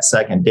flew that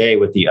second day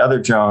with the other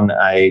drone,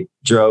 I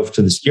drove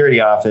to the security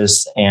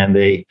office and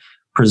they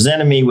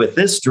presented me with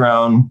this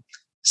drone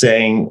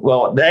saying,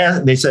 well,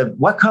 they said,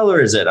 what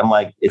color is it? I'm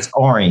like, it's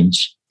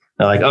orange.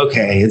 They're like,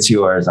 okay, it's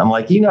yours. I'm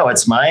like,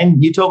 it's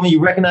mine. You told me you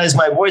recognized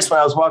my voice when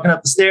I was walking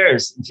up the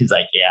stairs. And she's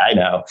like, yeah, I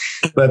know.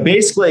 But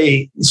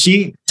basically,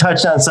 she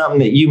touched on something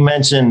that you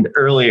mentioned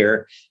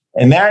earlier,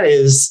 and that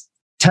is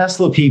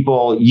Tesla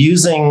people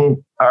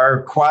using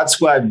our Quad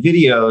Squad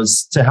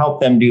videos to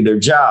help them do their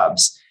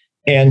jobs.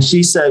 And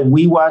she said,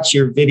 we watch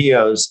your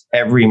videos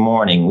every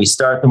morning. We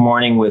start the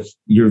morning with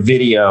your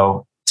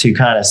video to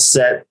kind of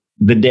set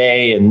the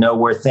day and know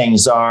where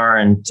things are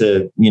and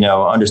to,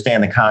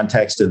 understand the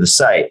context of the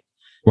site.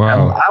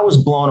 Wow. I was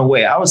blown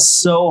away. I was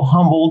so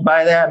humbled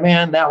by that,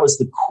 man. That was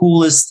the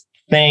coolest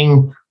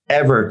thing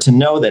ever to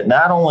know that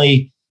not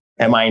only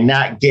am I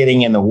not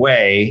getting in the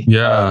way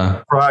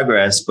of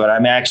progress, but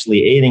I'm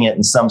actually aiding it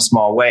in some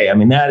small way. I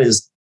mean, that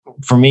is,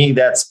 for me,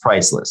 that's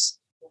priceless.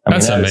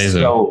 That's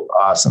amazing. So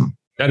awesome.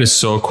 That is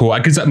so cool.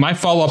 Because my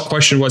follow-up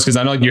question was, because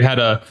I know you had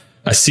a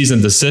cease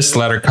and desist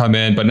letter come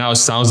in, but now it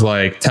sounds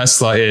like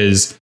Tesla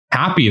is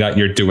happy that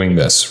you're doing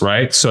this,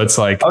 right? So it's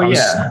like, I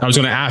was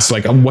going to ask,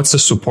 like, what's the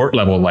support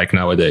level like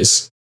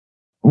nowadays?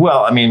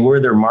 Well, I mean, we're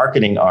their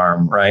marketing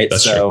arm, right?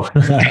 That's so,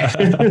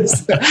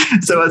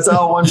 so it's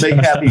all one big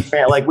happy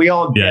fan. Like we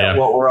all get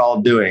what we're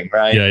all doing,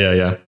 right?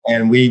 Yeah.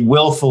 And we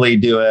willfully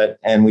do it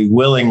and we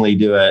willingly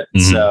do it.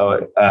 Mm-hmm.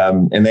 So,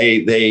 and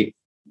they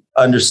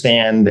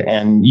understand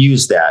and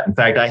use that. In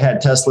fact, I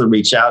had Tesla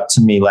reach out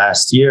to me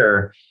last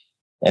year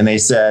and they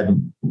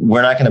said,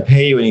 we're not going to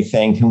pay you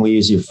anything. Can we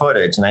use your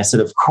footage? And I said,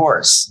 of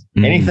course,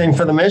 anything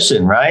for the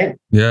mission, right?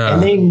 Yeah.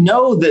 And they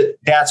know that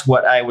that's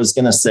what I was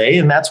going to say.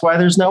 And that's why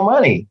there's no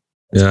money.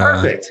 It's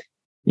perfect.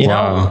 You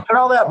know, put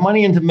all that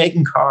money into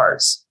making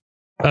cars.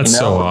 That's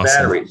so awesome.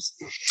 Batteries.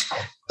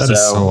 That is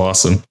so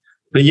awesome.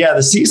 But yeah,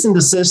 the cease and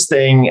desist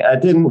thing,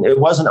 it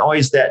wasn't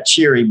always that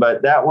cheery,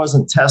 but that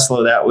wasn't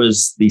Tesla. That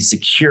was the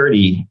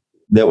security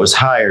that was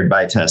hired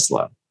by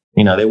Tesla.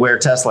 You know, they wear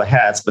Tesla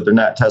hats, but they're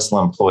not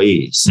Tesla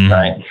employees,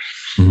 right?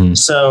 Mm-hmm.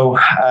 So,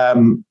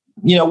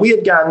 we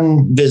had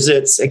gotten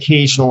visits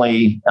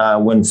occasionally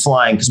when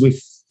flying, because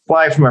we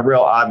fly from a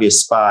real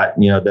obvious spot,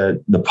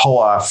 the pull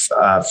off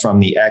from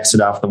the exit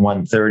off the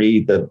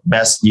 130, the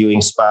best viewing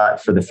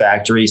spot for the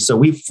factory. So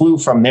we flew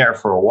from there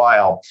for a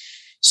while.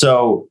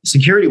 So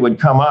security would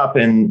come up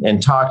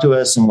and talk to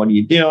us and what are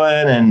you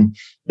doing? And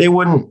they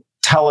wouldn't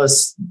tell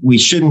us we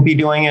shouldn't be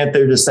doing it.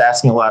 They're just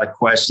asking a lot of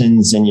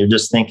questions and you're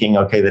just thinking,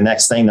 okay, the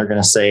next thing they're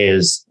going to say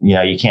is,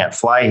 you can't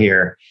fly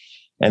here.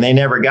 And they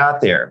never got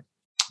there.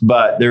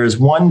 But there was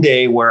one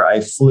day where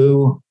I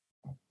flew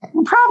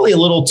probably a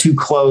little too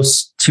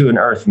close to an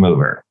earth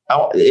mover.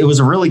 it was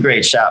a really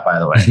great shot, by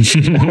the way.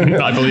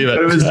 I believe it.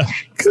 But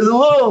it was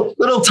a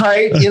little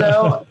tight,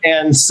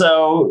 And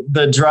so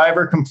the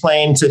driver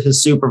complained to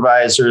his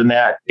supervisor, and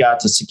that got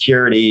to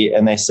security,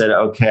 and they said,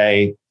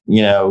 okay,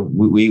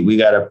 we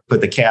got to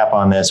put the cap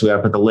on this. We got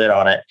to put the lid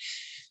on it.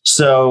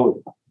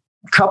 So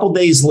a couple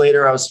days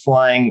later, I was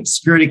flying.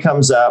 Security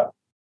comes up.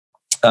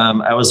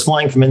 I was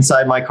flying from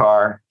inside my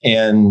car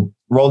and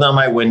rolled down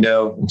my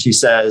window, and she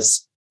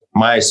says,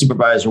 my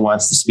supervisor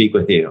wants to speak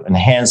with you, and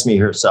hands me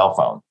her cell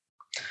phone.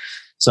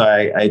 So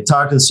I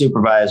talked to the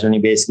supervisor, and he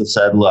basically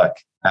said, look,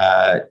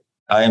 I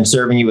am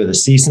serving you with a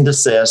cease and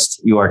desist.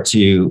 You are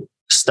to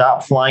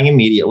stop flying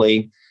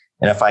immediately.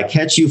 And if I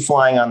catch you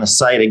flying on the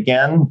site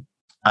again,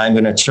 I'm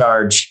going to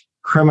charge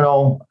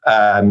criminal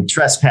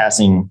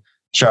trespassing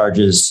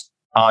charges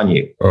on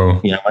you.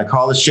 Oh. I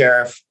call the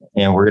sheriff,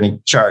 and we're going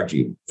to charge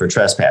you for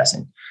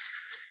trespassing.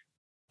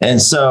 And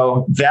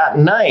so that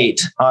night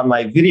on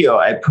my video,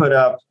 I put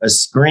up a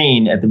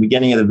screen at the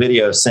beginning of the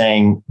video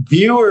saying,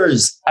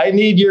 viewers, I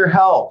need your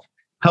help.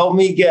 Help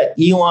me get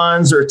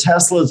Elon's or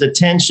Tesla's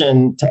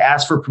attention to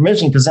ask for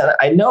permission. Because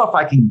I know if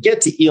I can get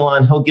to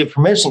Elon, he'll give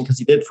permission, because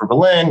he did for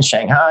Berlin,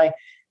 Shanghai.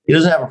 He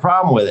doesn't have a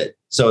problem with it.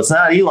 So it's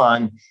not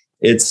Elon.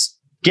 It's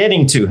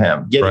getting to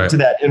him, getting to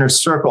that inner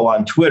circle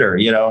on Twitter,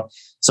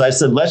 So I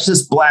said, let's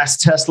just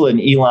blast Tesla and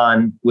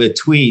Elon with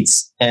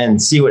tweets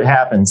and see what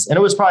happens. And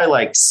it was probably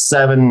like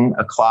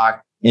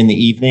 7:00 in the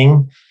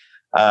evening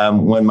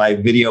when my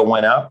video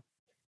went up.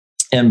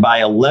 And by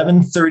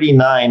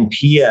 11:39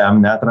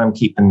 p.m., not that I'm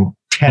keeping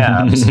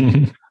tabs,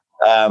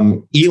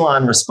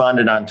 Elon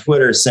responded on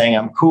Twitter saying,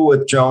 I'm cool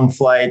with drone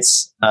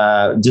flights.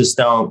 Just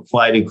don't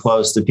fly too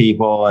close to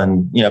people.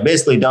 And,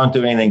 basically don't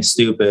do anything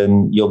stupid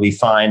and you'll be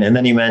fine. And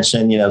then he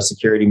mentioned,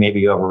 security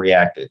maybe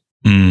overreacted.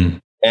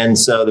 Mm. And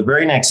so the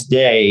very next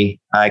day,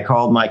 I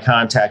called my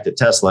contact at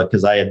Tesla,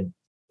 because I had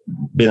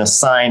been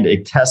assigned a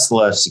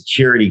Tesla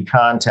security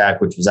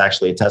contact, which was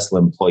actually a Tesla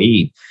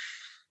employee.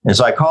 And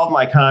so I called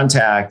my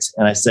contact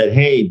and I said,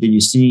 hey, did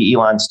you see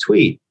Elon's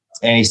tweet?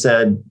 And he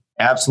said,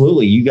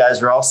 absolutely. You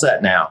guys are all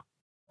set now.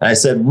 And I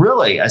said,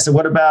 really? I said,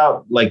 what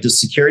about, does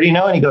security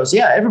know? And he goes,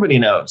 yeah, everybody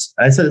knows.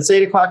 And I said, it's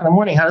 8:00 in the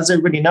morning. How does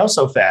everybody know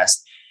so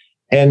fast?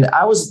 And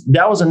that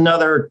was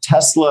another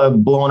Tesla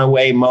blown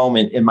away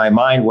moment in my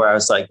mind, where I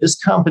was like, this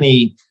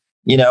company,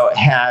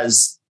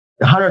 has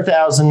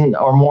 100,000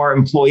 or more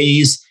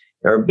employees.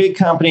 They're a big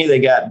company. They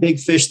got big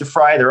fish to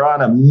fry. They're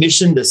on a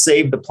mission to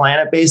save the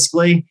planet,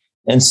 basically.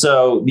 And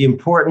so the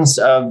importance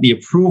of the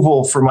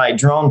approval for my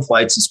drone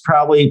flights is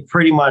probably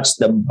pretty much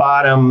the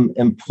bottom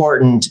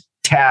important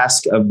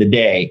task of the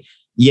day.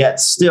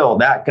 Yet still,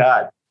 that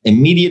got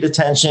immediate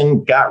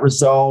attention, got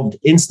resolved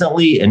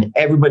instantly, and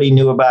everybody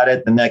knew about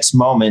it the next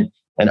moment.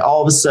 And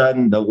all of a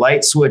sudden, the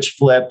light switch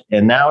flipped,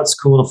 and now it's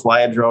cool to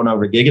fly a drone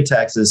over Giga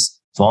Texas,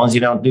 as long as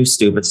you don't do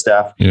stupid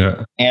stuff.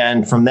 Yeah.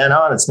 And from then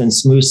on, it's been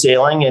smooth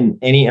sailing, and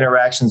any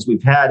interactions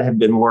we've had have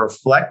been more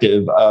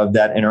reflective of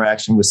that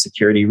interaction with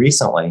security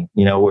recently,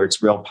 where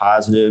it's real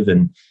positive.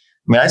 And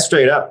I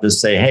straight up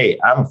just say, hey,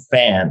 I'm a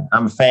fan.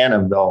 I'm a fan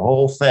of the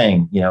whole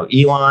thing.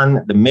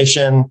 Elon, the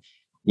mission,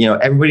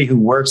 everybody who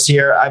works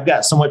here. I've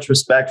got so much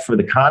respect for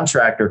the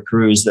contractor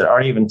crews that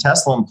aren't even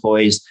Tesla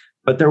employees,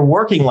 but they're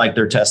working like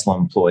they're Tesla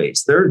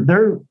employees.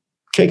 They're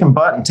kicking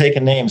butt and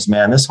taking names,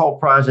 man. This whole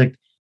project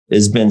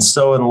has been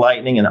so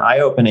enlightening and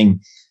eye-opening.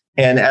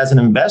 And as an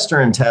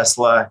investor in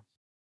Tesla,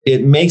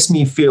 it makes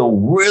me feel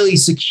really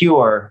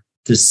secure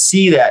to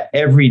see that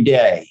every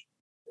day.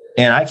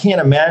 And I can't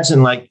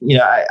imagine,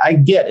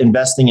 I get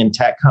investing in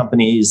tech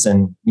companies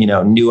and,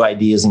 new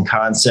ideas and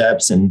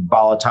concepts and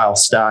volatile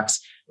stocks.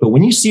 But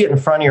when you see it in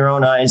front of your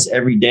own eyes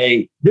every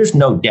day, there's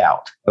no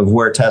doubt of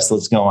where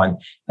Tesla's going.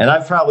 And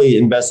I've probably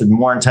invested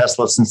more in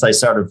Tesla since I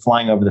started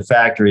flying over the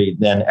factory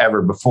than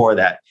ever before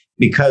that,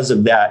 because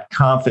of that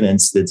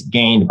confidence that's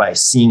gained by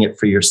seeing it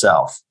for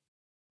yourself.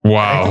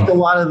 Wow. I think a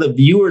lot of the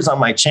viewers on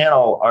my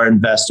channel are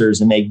investors,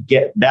 and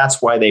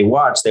that's why they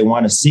watch. They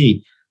want to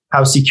see,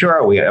 how secure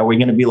are we? Are we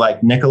going to be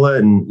like Nikola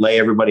and lay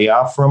everybody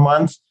off for a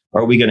month?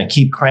 Or are we going to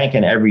keep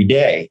cranking every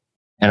day?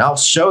 And I'll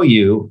show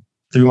you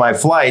through my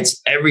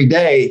flights every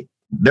day,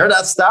 they're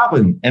not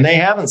stopping, and they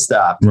haven't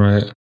stopped.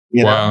 Right.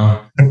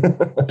 Wow.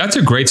 That's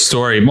a great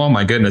story. Oh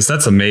my goodness.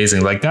 That's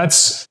amazing. I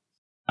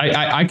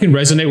can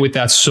resonate with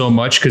that so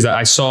much, because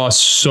I saw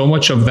so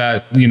much of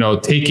that,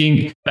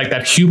 taking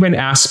that human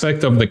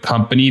aspect of the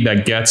company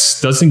that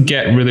doesn't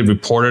get really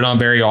reported on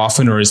very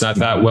often, or is not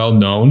that well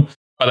known.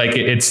 But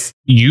it's,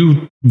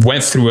 you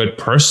went through it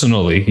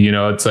personally,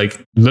 it's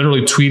like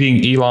literally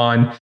tweeting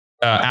Elon,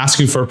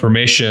 asking for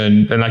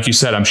permission. And like you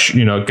said, I'm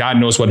God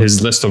knows what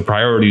his list of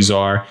priorities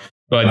are,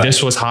 but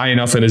this was high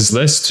enough in his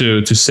list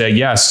to say,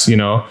 yes,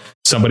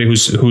 somebody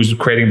who's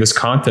creating this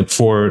content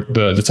for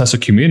the Tesla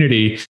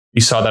community, he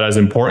saw that as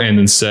important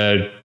and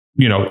said,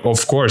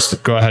 of course,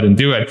 go ahead and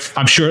do it.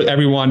 I'm sure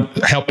everyone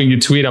helping you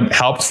tweet him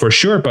helped for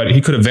sure, but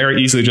he could have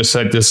very easily just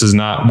said, this is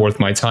not worth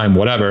my time,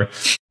 whatever.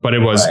 But it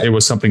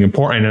was something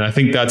important. And I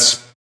think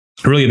that's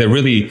really the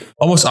really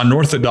almost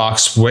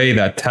unorthodox way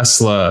that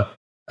Tesla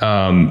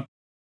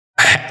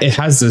it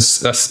has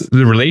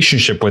the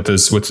relationship with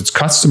its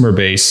customer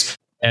base,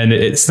 and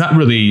it's not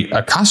really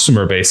a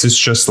customer base. It's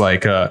just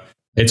like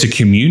it's a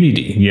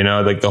community,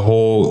 like the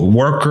whole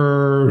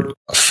worker,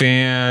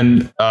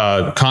 fan,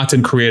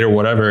 content creator,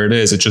 whatever it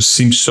is. It just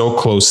seems so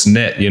close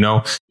knit.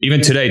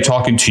 Even today,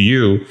 talking to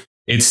you,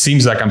 it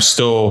seems like I'm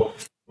still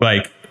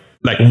like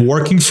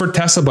working for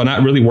Tesla, but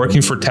not really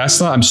working for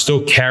Tesla. I'm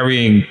still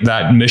carrying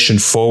that mission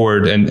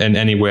forward in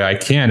any way I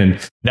can.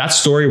 And that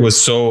story was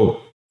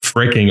so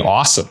freaking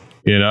awesome.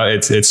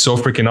 It's so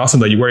freaking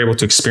awesome that you were able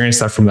to experience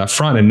that from that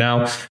front. And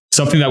now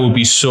something that would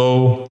be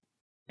so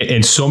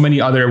in so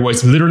many other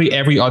ways, literally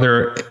every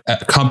other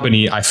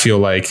company, I feel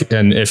like,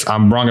 and if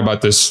I'm wrong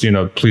about this,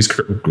 please,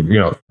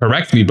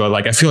 correct me. But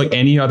like, I feel like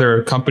any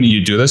other company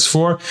you do this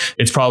for,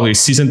 it's probably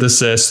cease and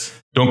desist.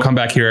 Don't come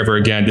back here ever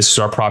again. This is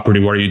our property.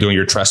 What are you doing?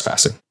 You're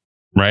trespassing.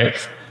 Right.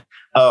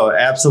 Oh,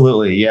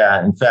 absolutely.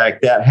 Yeah. In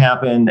fact, that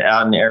happened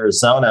out in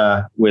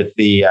Arizona with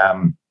the,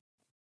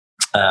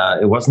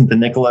 it wasn't the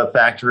Nikola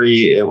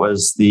factory. It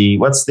was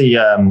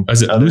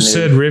is it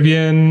Lucid,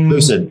 Rivian?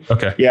 Lucid.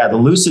 Okay. Yeah. The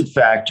Lucid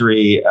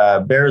factory,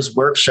 Bear's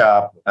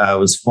Workshop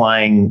was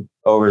flying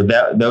over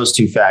those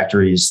two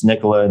factories,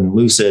 Nikola and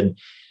Lucid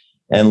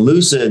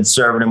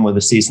served him with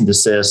a cease and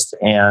desist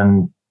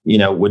and,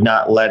 would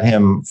not let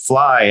him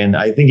fly. And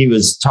I think he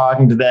was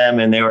talking to them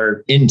and they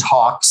were in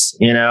talks,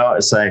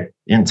 it's like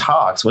in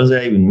talks. What does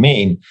that even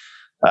mean?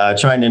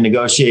 Trying to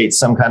negotiate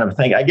some kind of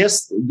thing. I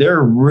guess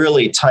they're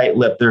really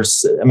tight-lipped.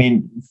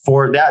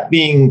 For that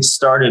being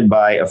started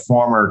by a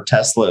former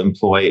Tesla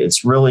employee,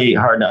 it's really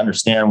hard to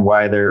understand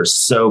why they're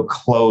so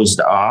closed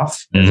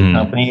off as a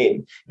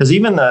company. Because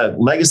even the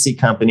legacy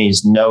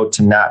companies know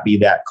to not be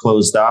that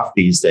closed off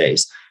these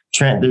days.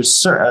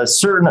 There's a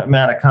certain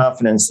amount of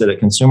confidence that a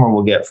consumer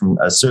will get from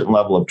a certain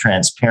level of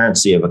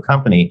transparency of a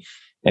company.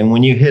 And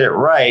when you hit it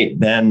right,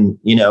 then,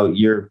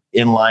 you're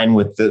in line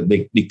with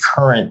the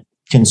current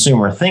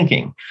consumer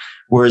thinking.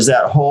 Whereas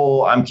that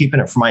whole, I'm keeping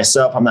it for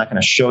myself. I'm not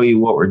going to show you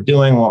what we're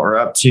doing, what we're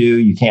up to.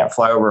 You can't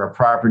fly over a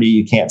property.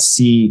 You can't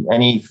see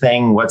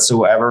anything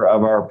whatsoever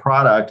of our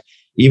product,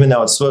 even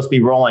though it's supposed to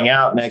be rolling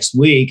out next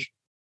week.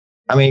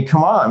 I mean,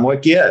 come on,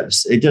 what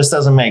gives? It just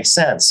doesn't make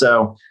sense.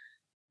 So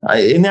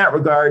in that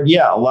regard,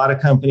 yeah, a lot of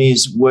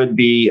companies would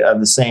be of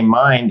the same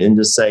mind and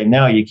just say,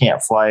 no, you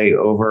can't fly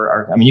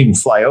over. You can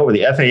fly over.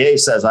 The FAA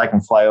says I can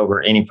fly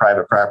over any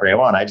private property I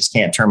want. I just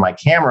can't turn my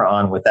camera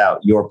on without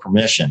your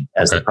permission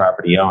as the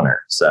property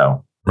owner.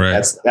 So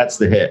that's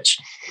the hitch.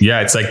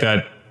 Yeah, it's like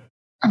that.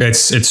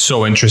 It's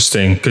so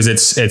interesting because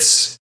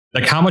it's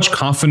like, how much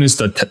confidence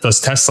does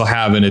Tesla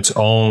have in its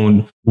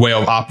own way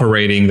of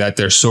operating that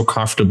they're so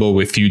comfortable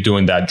with you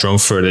doing that drone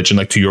footage? And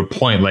like, to your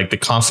point, like the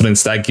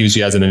confidence that gives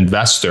you as an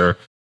investor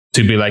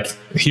to be like,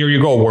 here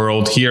you go,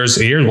 world. Here's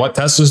what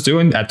Tesla's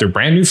doing at their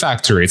brand new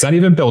factory. It's not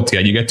even built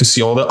yet. You get to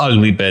see all the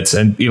ugly bits.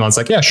 And Elon's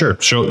like, yeah, sure.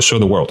 Show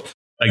the world.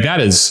 Like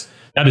that is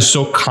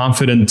so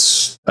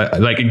confidence.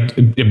 Like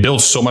it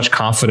builds so much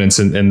confidence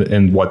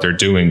in what they're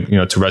doing,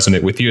 to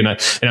resonate with you. And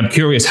I'm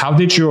curious, how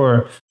did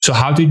your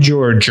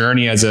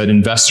journey as an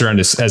investor and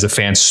as a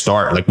fan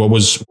start? Like what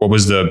was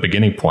the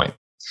beginning point?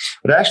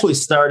 It actually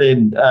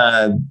started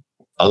a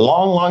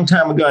long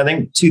time ago. I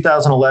think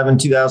 2011,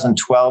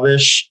 2012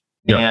 ish.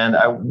 Yep. And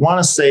I want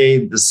to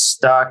say the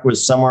stock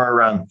was somewhere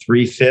around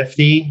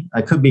 350.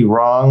 I could be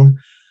wrong.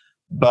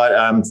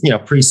 But,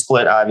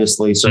 pre-split,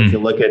 obviously. So if you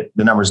look at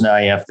the numbers now,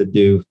 you have to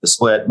do the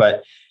split.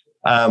 But,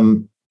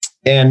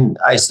 and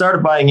I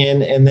started buying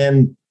in, and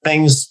then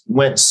things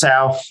went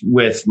south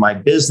with my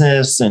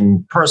business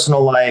and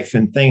personal life,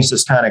 and things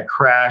just kind of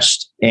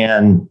crashed.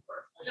 And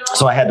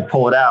so I had to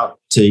pull it out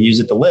to use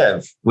it to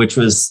live, which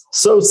was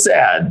so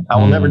sad. I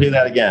will never do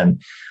that again.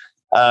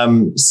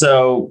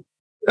 So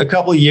a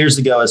couple of years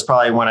ago is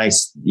probably when I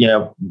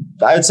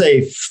would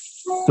say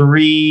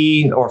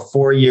 3 or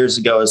 4 years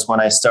ago is when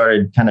I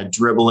started kind of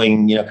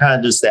dribbling, kind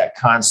of just that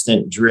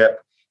constant drip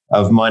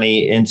of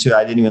money into,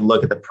 I didn't even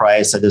look at the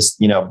price. I just,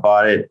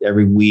 bought it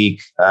every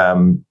week,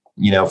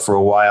 for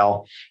a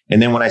while.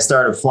 And then when I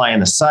started flying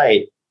the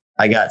site,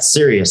 I got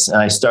serious and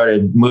I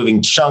started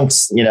moving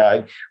chunks,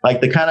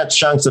 like the kind of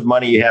chunks of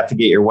money you have to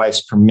get your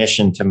wife's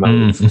permission to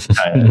move.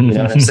 Kind of, you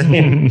know what I'm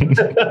saying?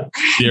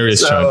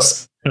 Serious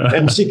chunks.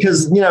 And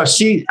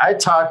I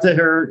talked to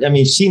her. I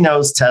mean, she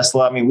knows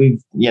Tesla. I mean,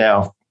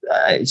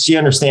 she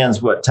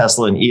understands what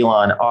Tesla and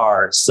Elon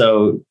are.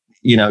 So,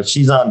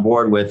 she's on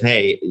board with,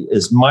 hey,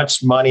 as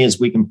much money as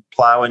we can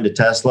plow into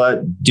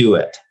Tesla, do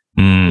it,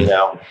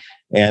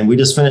 and we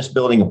just finished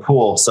building a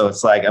pool. So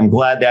it's like, I'm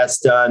glad that's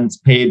done. It's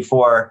paid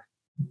for.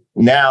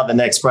 Now the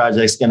next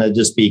project's going to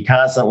just be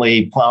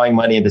constantly plowing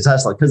money into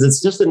Tesla because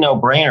it's just a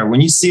no-brainer.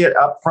 When you see it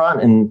up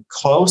front and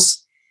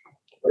close,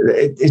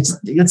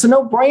 it's a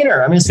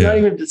no-brainer. I mean, it's not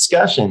even a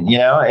discussion,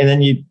 and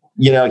then you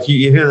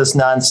hear this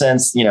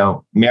nonsense,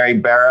 Mary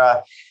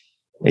Barra,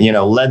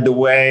 led the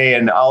way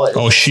and all it.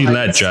 Oh, she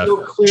led, Jeff.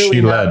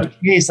 She led.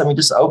 Case. I mean,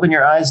 just open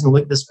your eyes and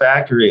look at this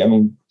factory. I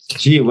mean,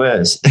 gee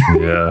whiz.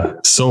 Yeah.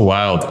 So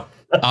wild.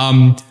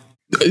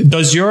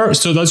 Does your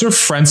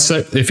friends,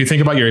 if you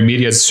think about your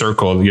immediate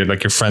circle, your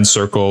friend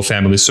circle,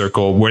 family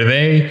circle,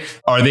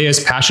 are they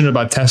as passionate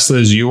about Tesla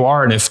as you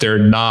are? And if they're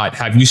not,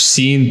 have you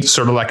seen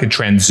sort of like a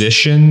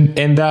transition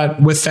in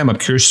that with them? I'm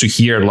curious to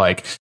hear,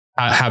 like,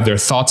 have their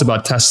thoughts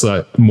about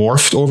Tesla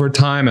morphed over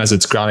time as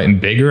it's gotten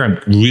bigger?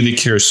 I'm really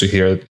curious to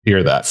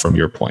hear that from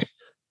your point.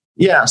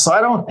 Yeah. So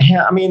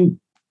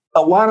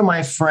a lot of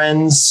my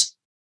friends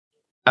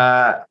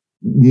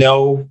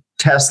know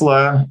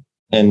Tesla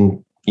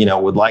and,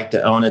 would like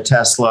to own a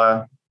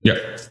Tesla. Yeah.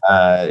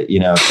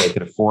 If they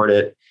could afford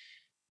it.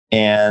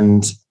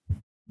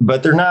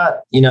 But they're not,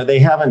 they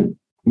haven't,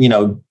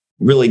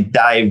 really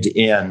dived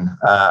in.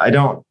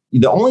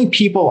 The only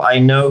people I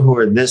know who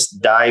are this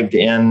dived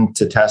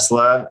into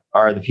Tesla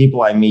are the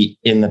people I meet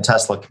in the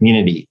Tesla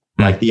community,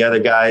 like the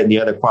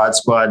other Quad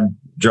Squad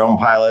drone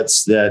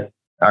pilots that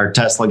are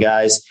Tesla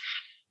guys.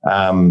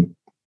 The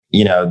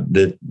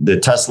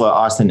Tesla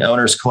Austin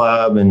Owners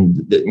Club and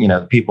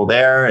the people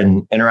there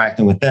and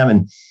interacting with them.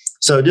 And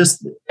so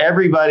just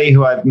everybody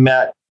who I've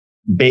met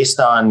based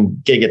on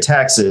Giga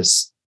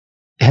Texas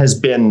has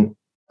been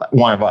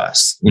one of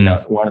us,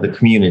 one of the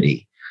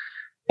community.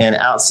 And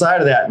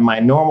outside of that, my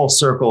normal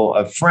circle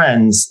of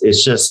friends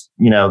is just,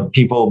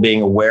 people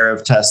being aware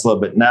of Tesla,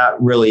 but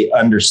not really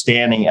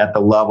understanding at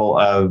the level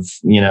of,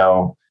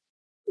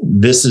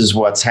 this is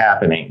what's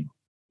happening.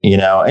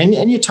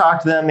 And you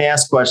talk to them, they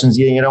ask questions,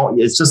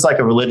 it's just like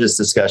a religious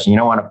discussion. You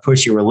don't want to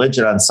push your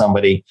religion on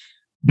somebody,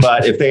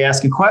 but if they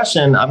ask a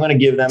question, I'm going to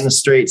give them the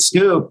straight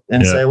scoop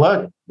and say,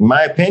 look, in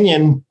my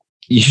opinion,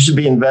 you should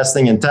be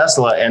investing in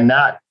Tesla and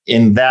not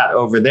in that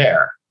over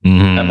there.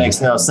 Mm-hmm. That makes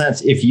no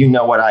sense if you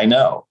know what I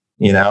know,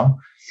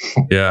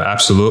 Yeah,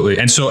 absolutely.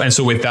 And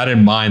so with that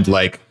in mind,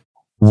 like,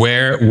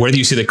 where do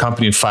you see the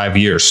company in 5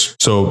 years?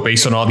 So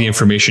based on all the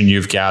information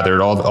you've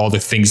gathered, all the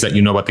things that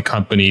you know about the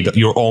company,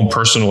 your own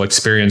personal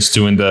experience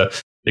doing the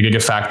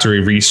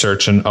Gigafactory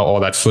research and all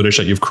that footage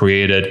that you've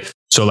created.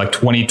 So like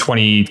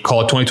 2020,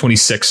 call it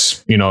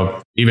 2026,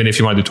 even if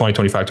you want to do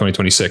 2025,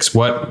 2026,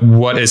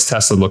 what is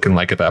Tesla looking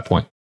like at that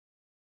point?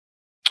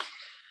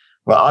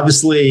 Well,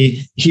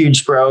 obviously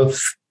huge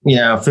growth,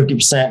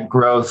 50%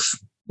 growth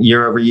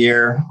year over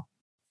year.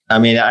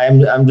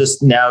 I'm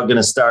just now going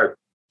to start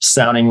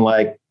sounding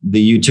like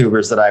the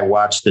YouTubers that I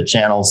watch the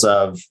channels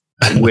of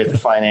with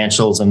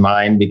financials in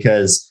mind,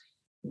 because,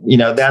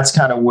 that's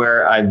kind of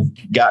where I've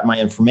got my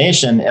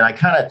information. And I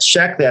kind of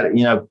check that,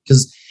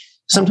 because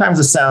sometimes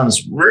it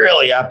sounds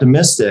really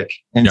optimistic.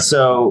 And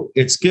so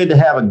it's good to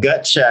have a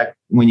gut check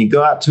when you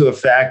go out to a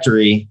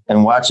factory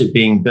and watch it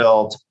being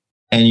built.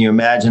 And you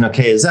imagine,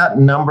 okay, is that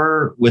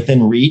number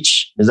within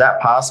reach? Is that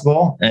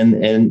possible?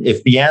 And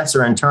if the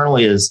answer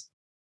internally is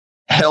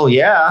hell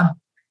yeah,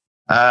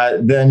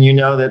 then you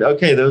know that,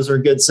 okay, those are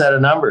a good set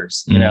of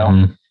numbers,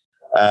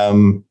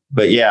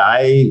 But yeah,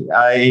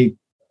 I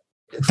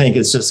think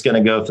it's just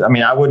going to go.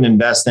 I wouldn't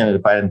invest in it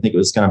if I didn't think it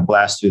was going to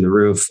blast through the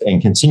roof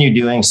and continue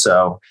doing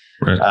so.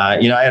 Right.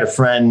 I had a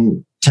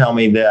friend tell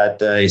me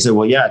that he said,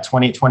 well, yeah,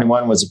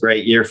 2021 was a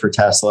great year for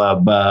Tesla,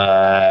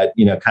 but,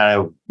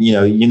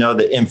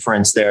 the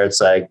inference there, it's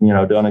like,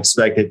 don't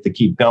expect it to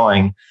keep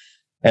going.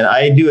 And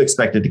I do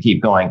expect it to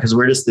keep going because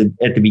we're just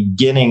at the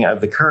beginning of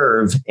the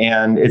curve,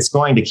 and it's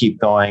going to keep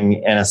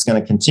going, and it's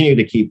going to continue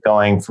to keep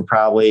going for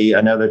probably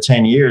another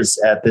 10 years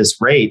at this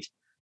rate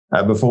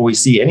before we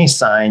see any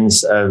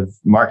signs of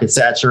market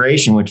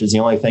saturation, which is the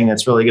only thing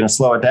that's really going to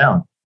slow it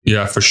down.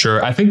 Yeah, for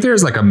sure. I think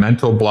there's like a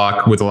mental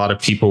block with a lot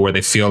of people where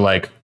they feel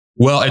like,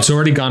 well, it's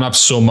already gone up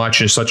so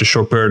much in such a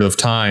short period of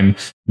time.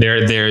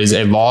 There is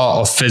a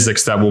law of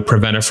physics that will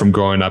prevent it from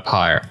going up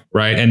higher,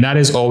 right? And that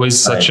is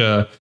always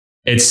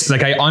it's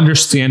like, I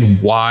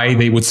understand why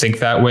they would think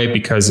that way,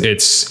 because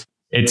it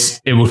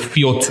would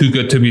feel too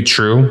good to be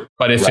true.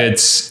 But if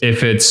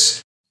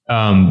it's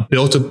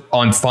built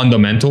on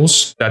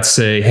fundamentals that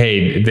say,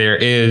 hey,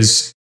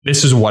 this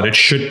is what it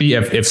should be.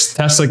 If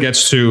Tesla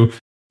gets to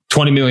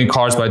 20 million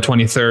cars by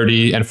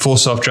 2030 and full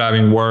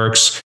self-driving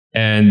works,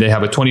 and they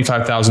have a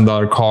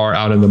 $25,000 car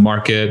out in the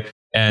market,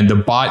 and the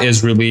bot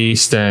is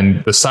released,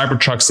 and the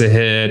Cybertruck's a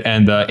hit,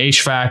 and the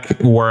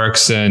HVAC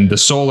works, and the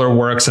solar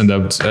works, and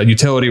the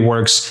utility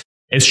works.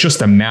 It's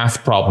just a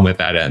math problem at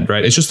that end,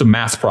 right? It's just a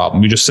math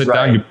problem. You just sit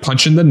down, you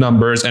punch in the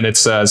numbers, and it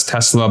says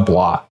Tesla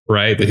blah,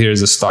 right? Here's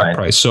the stock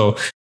price. So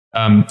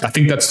I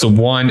think that's the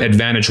one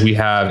advantage we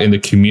have in the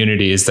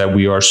community, is that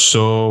we are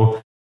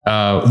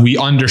we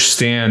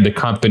understand the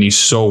company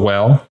so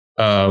well.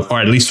 Or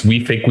at least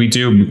we think we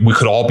do. We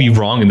could all be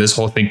wrong, and this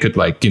whole thing could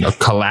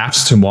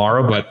collapse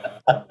tomorrow. But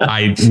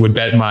I would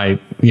bet my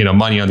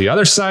money on the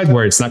other side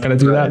where it's not going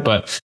to do that.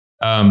 But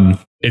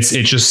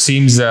it just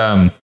seems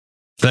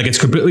like it's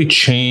completely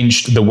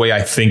changed the way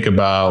I think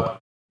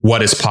about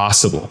what is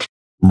possible,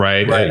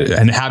 right?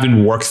 And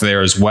having worked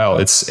there as well,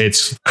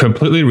 it's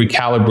completely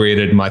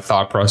recalibrated my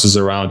thought process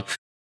around.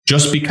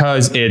 Just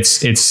because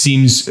it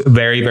seems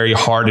very, very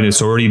hard and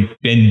it's already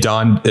been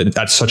done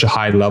at such a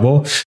high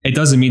level, it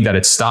doesn't mean that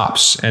it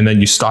stops. And then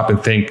you stop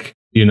and think,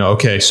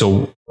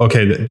 so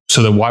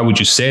then why would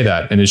you say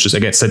that? And it's just,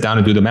 again, sit down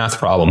and do the math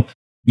problem.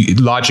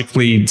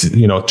 logically,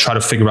 try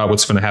to figure out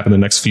what's going to happen in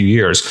the next few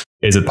years.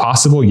 Is it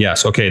possible?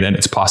 Yes. Okay, then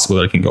it's possible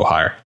that it can go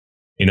higher.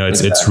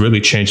 It's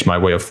really changed my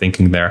way of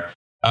thinking there.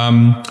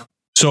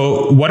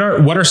 So what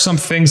are some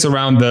things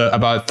around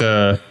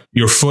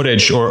your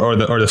footage or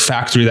the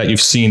factory that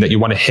you've seen that you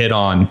want to hit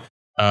on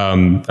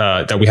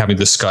that we haven't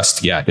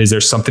discussed yet? Is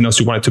there something else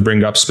you wanted to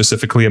bring up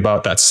specifically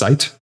about that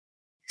site?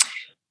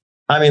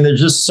 I mean,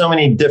 there's just so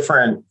many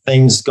different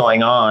things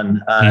going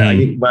on.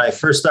 When I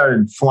first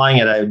started flying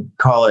it, I would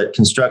call it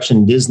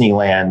Construction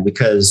Disneyland,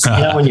 because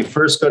when you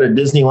first go to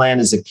Disneyland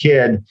as a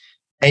kid,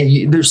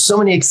 and there's so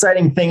many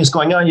exciting things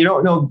going on, you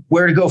don't know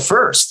where to go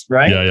first,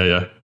 right?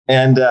 Yeah.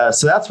 And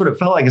so that's what it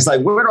felt like. It's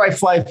like, where do I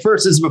fly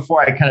first? This is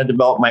before I kind of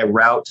developed my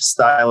route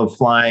style of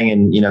flying,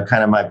 and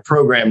kind of my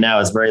program now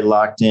is very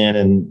locked in,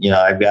 and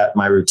I've got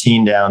my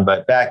routine down.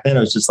 But back then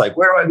it was just like,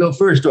 where do I go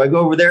first? Do I go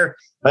over there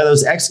by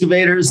those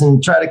excavators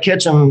and try to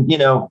catch them,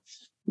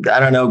 I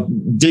don't know,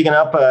 digging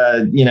up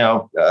a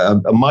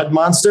mud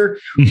monster?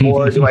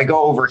 Or do I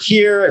go over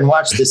here and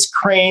watch this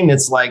crane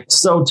that's like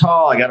so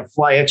tall, I got to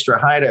fly extra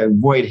high to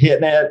avoid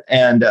hitting it,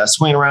 and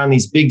swing around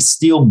these big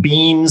steel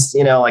beams,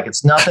 like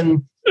it's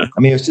nothing.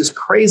 I mean, it's just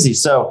crazy.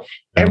 So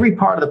every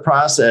part of the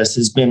process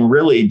has been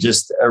really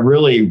just a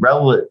really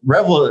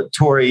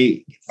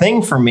revelatory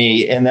thing for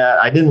me, in that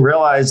I didn't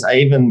realize I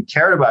even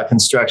cared about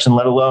construction,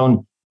 let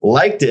alone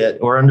liked it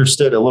or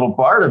understood a little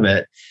part of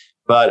it.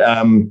 But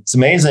it's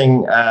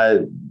amazing,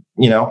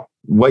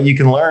 what you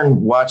can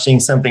learn watching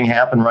something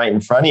happen right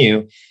in front of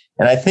you.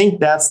 And I think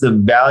that's the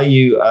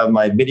value of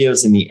my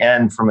videos in the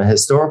end, from a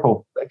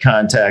historical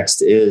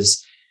context,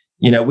 is,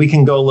 we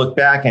can go look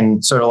back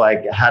and sort of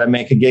like how to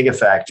make a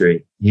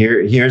gigafactory.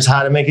 Here's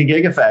how to make a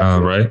gigafactory.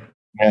 Oh, right.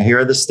 Here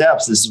are the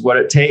steps. This is what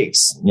it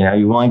takes.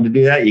 You're willing to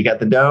do that. You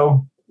got the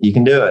dough. You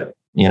can do it.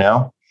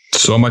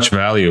 So much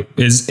value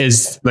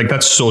is like,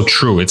 that's so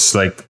true. It's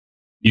like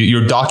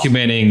you're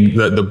documenting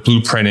the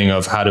blueprinting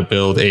of how to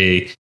build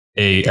a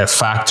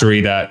factory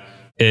that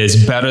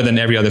is better than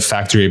every other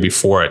factory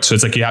before it. So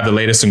it's like you have the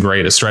latest and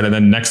greatest, right? And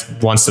then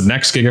once the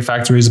next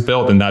gigafactory is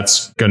built, then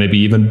that's going to be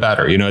even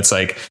better. It's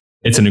like,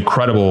 it's an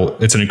incredible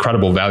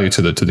value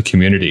to the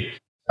community.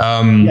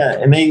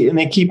 And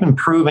they keep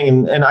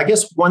improving. And I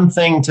guess one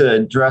thing to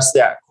address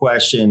that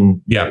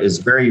question is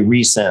very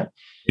recent.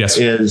 Yes.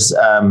 Is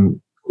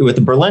with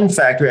the Berlin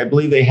factory, I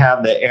believe they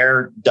have the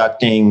air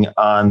ducting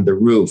on the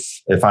roof,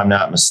 if I'm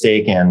not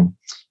mistaken.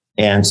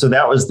 And so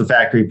that was the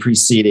factory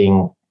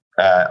preceding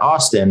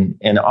Austin.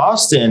 In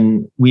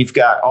Austin, we've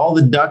got all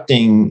the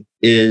ducting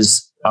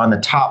is on the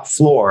top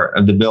floor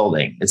of the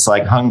building. It's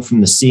like hung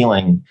from the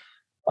ceiling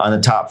on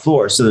the top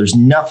floor. So there's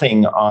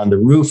nothing on the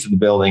roof of the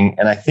building.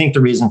 And I think the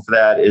reason for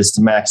that is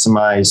to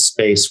maximize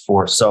space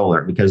for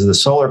solar, because the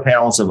solar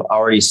panels have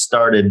already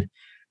started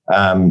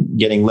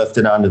getting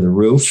lifted onto the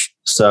roof.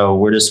 So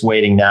we're just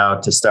waiting now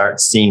to start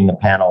seeing the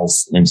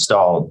panels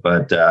installed.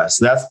 But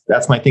so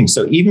that's my thing.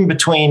 So even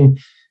between,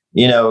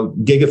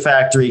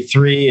 Gigafactory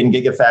 3 and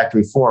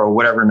Gigafactory 4, or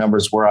whatever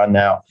numbers we're on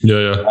now,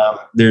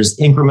 there's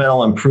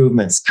incremental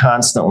improvements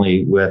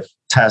constantly with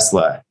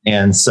Tesla.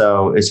 And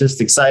so it's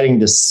just exciting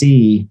to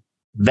see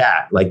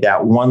that, like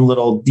that one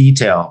little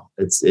detail.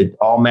 It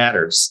all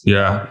matters.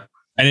 Yeah.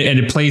 And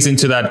it plays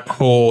into that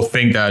whole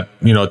thing that,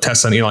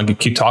 Tesla and Elon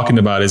keep talking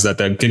about, is that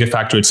the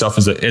Gigafactory itself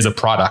is a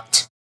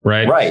product,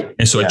 right? Right.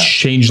 And so a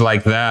change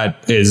like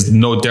that is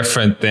no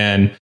different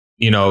than,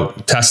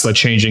 Tesla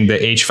changing the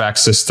HVAC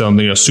system,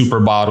 super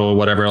bottle,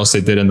 whatever else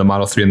they did in the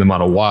Model 3 and the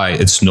Model Y.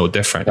 It's no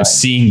different. Right. And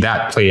seeing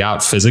that play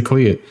out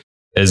physically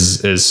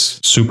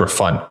is super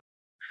fun.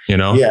 Yeah.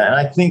 And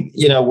I think,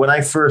 when I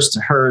first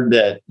heard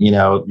that,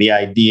 the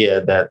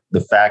idea that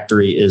the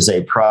factory is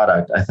a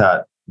product, I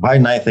thought, why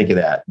didn't I think of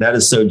that? That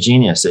is so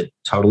genius. It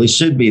totally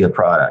should be the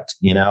product,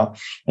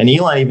 And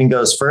Elon even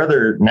goes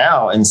further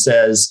now and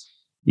says,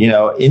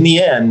 in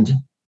the end,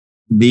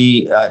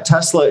 the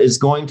Tesla is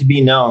going to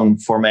be known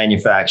for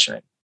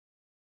manufacturing.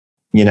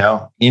 In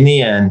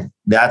the end,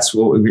 that's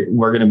what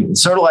we're going to be.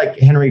 Sort of like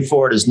Henry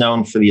Ford is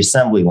known for the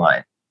assembly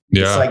line.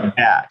 Yeah. It's like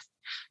that.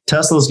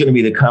 Tesla is going to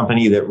be the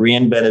company that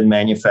reinvented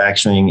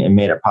manufacturing and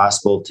made it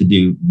possible to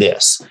do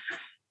this.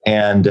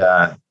 And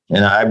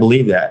I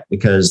believe that,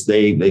 because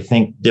they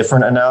think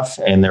different enough,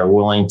 and they're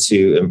willing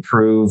to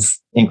improve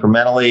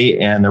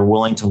incrementally, and they're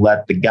willing to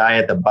let the guy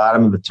at the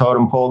bottom of the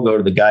totem pole go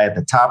to the guy at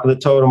the top of the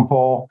totem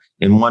pole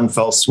in one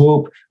fell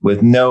swoop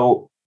with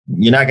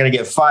you're not going to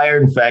get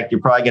fired. In fact,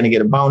 you're probably going to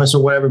get a bonus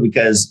or whatever,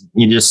 because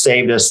you just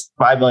saved us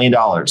 $5 million,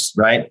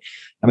 right?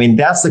 I mean,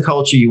 that's the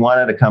culture you want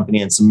at a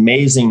company. It's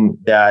amazing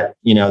that,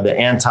 the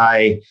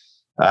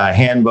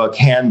anti-handbook,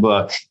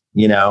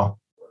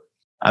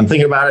 I'm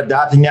thinking about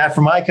adopting that for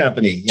my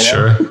company.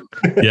 Sure.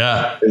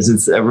 Yeah.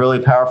 It's a really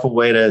powerful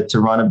way to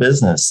run a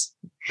business.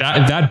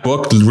 That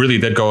book really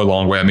did go a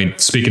long way. I mean,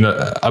 speaking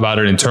about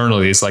it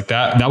internally, it's like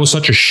that was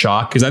such a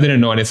shock, because I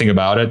didn't know anything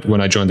about it when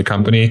I joined the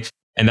company.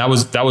 And that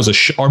was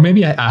or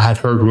maybe I had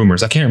heard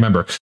rumors. I can't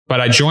remember, but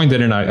I joined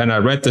it and I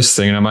read this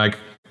thing, and I'm like,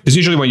 because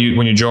usually when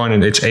you join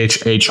and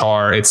it's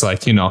HR, it's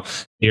like,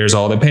 here's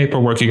all the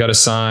paperwork you got to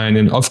sign.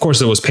 And of course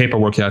there was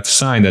paperwork you had to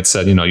sign that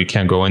said, you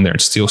can't go in there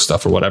and steal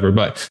stuff or whatever.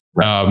 But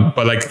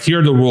like, here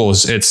are the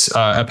rules. It's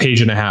a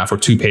page and a half or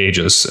 2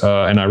 pages.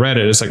 And I read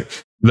it. It's like,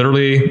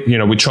 literally,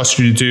 we trust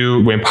you to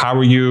do, we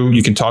empower you.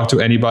 You can talk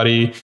to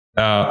anybody.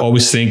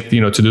 Always think,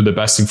 to do the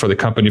best thing for the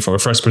company from a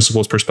first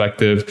principles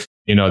perspective.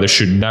 There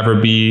should never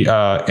be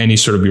any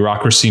sort of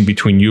bureaucracy in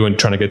between you and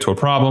trying to get to a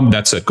problem.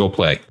 That's it. Go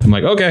play. I'm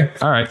like, okay,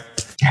 all right,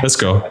 let's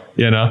go.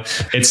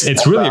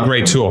 It's really a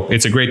great tool.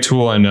 It's a great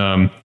tool. And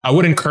I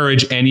would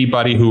encourage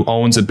anybody who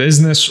owns a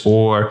business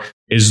or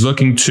is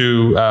looking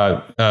to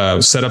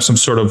set up some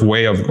sort of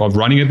way of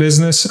running a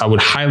business. I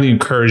would highly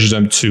encourage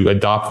them to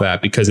adopt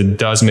that, because it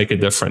does make a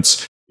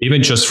difference,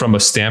 even just from a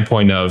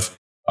standpoint of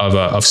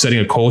setting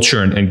a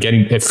culture and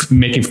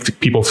making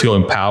people feel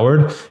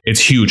empowered. It's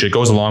huge. It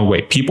goes a long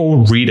way.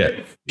 People read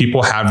it.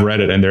 People have read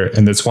it,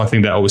 and that's one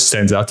thing that always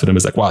stands out to them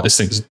is like, wow, this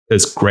thing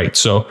is great.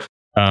 So,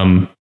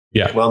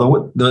 yeah.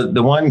 Well,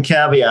 the one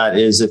caveat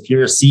is, if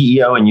you're a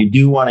CEO and you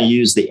do want to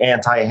use the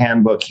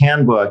anti-handbook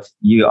handbook,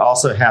 you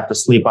also have to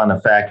sleep on the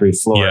factory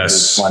floor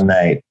one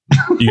night.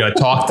 You got to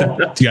talk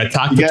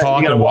the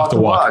talk and walk the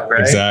walk.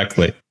 Right?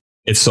 Exactly.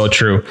 It's so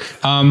true.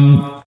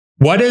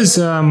 What is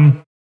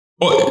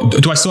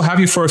do I still have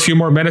you for a few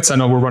more minutes? I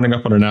know we're running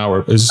up on an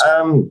hour.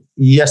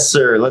 Yes,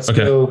 sir. Let's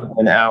go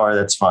an hour.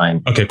 That's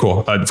fine. Okay,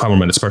 cool. 5 more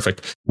minutes.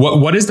 Perfect.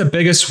 What is the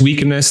biggest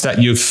weakness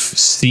that you've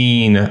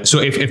seen? So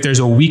if there's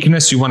a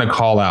weakness you want to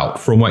call out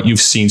from what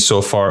you've seen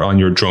so far on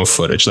your drone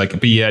footage,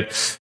 like be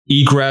it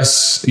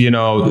egress,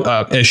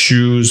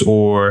 issues,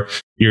 or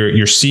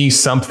you're seeing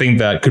something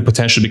that could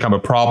potentially become a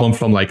problem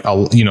from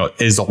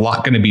is the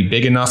lot going to be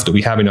big enough? Do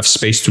we have enough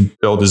space to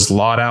build this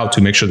lot out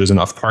to make sure there's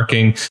enough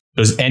parking?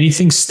 Does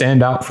anything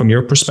stand out from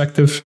your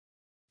perspective?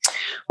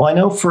 Well, I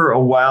know for a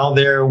while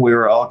there, we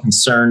were all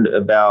concerned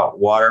about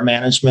water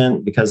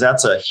management, because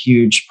that's a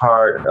huge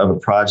part of a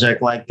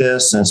project like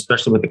this. And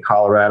especially with the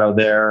Colorado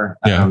there,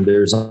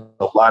 there's a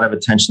lot of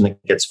attention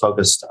that gets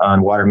focused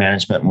on water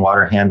management and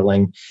water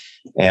handling,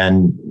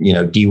 and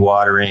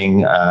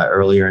dewatering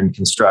earlier in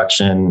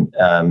construction,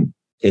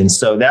 and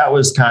so that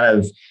was kind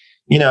of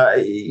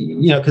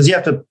because you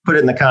have to put it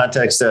in the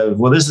context of,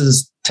 well, this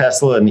is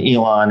Tesla and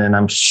Elon, and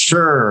I'm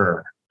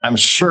sure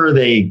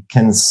they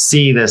can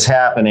see this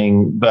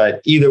happening.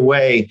 But either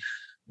way,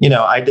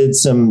 I did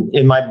some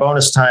in my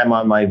bonus time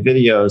on my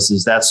videos.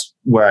 That's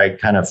where I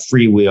kind of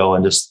freewheel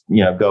and just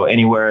go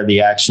anywhere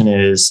the action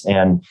is.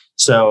 And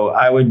so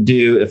I would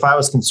do, if I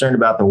was concerned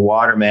about the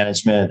water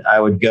management,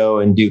 I would go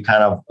and do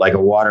kind of like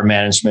a water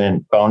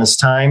management bonus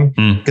time,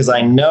 because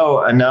I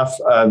know enough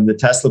of the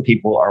Tesla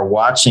people are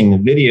watching the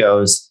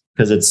videos,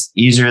 because it's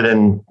easier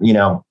than,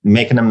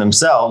 making them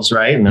themselves.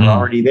 Right. And they're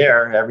already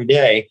there every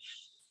day.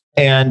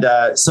 And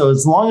so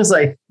as long as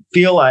I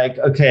feel like,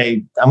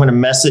 okay, I'm going to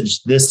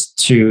message this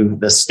to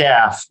the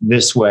staff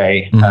this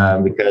way,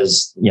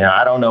 because,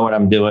 I don't know what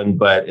I'm doing,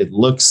 but it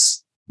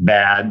looks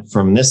bad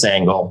from this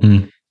angle.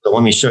 So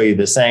let me show you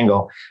this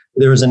angle.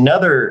 There was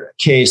another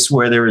case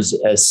where there was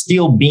a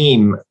steel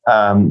beam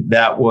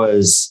that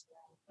was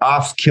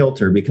off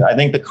kilter, because I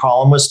think the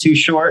column was too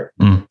short.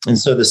 And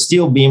so the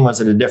steel beam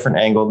was at a different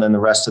angle than the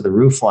rest of the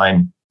roof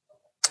line.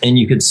 And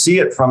you could see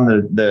it from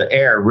the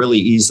air really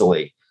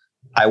easily.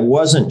 I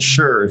wasn't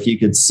sure if you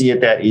could see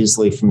it that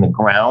easily from the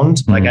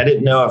ground. Like, I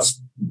didn't know if,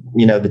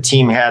 the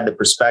team had the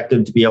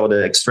perspective to be able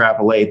to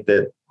extrapolate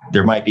that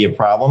there might be a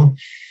problem.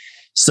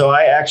 So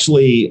I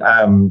actually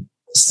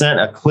sent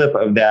a clip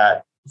of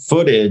that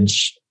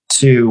footage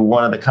to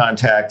one of the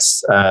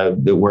contacts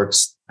that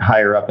works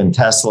higher up in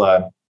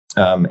Tesla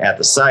at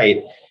the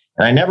site.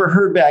 And I never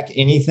heard back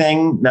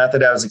anything, not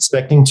that I was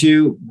expecting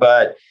to,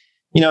 but,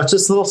 it's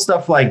just little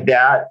stuff like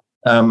that.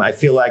 I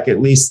feel like,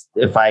 at least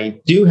if I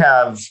do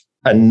have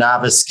a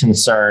novice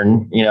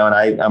concern,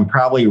 and I'm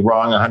probably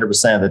wrong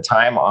 100% of the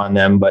time on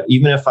them, but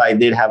even if I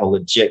did have a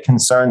legit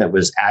concern that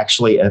was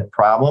actually a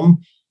problem,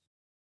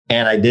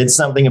 and I did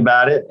something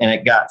about it and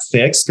it got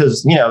fixed,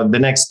 because, the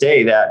next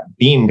day that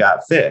beam got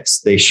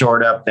fixed. They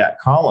shored up that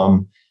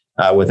column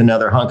with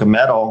another hunk of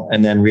metal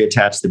and then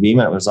reattached the beam,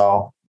 and it was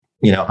all,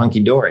 hunky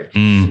dory.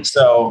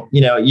 So,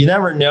 you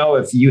never know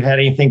if you had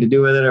anything to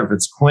do with it, or if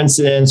it's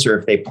coincidence, or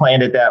if they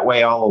planned it that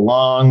way all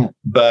along.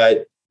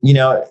 But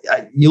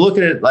you look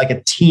at it like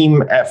a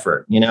team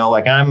effort,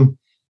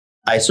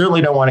 I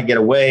certainly don't want to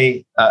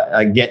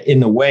get in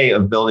the way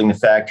of building the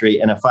factory.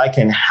 And if I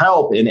can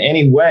help in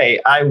any way,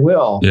 I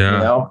will,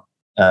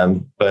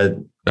 but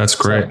that's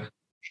great.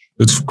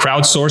 It's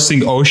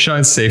crowdsourcing OSHA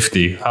and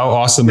safety. How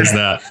awesome is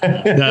that?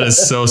 That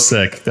is so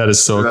sick. That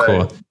is so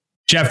cool.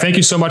 Jeff, thank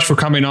you so much for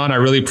coming on. I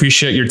really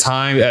appreciate your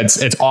time.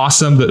 It's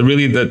awesome.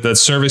 The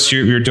service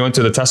you're doing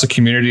to the Tesla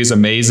community is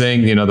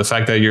amazing. The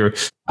fact that you're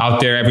out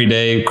there every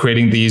day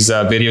creating these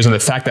videos, and the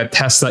fact that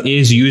Tesla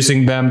is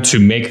using them to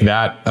make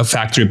that a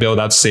factory build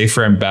out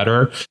safer and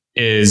better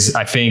is,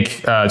 I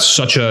think,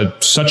 such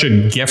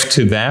a gift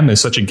to them, and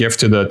such a gift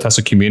to the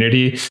Tesla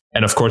community.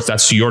 And of course,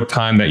 that's your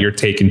time that you're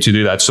taking to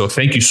do that. So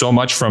thank you so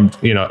much on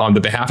the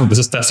behalf of the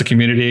Tesla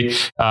community.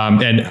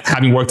 And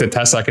having worked at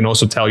Tesla, I can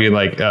also tell you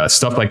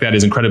stuff like that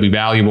is incredibly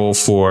valuable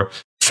for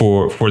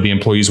the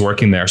employees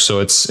working there. So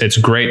it's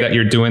great that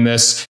you're doing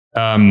this.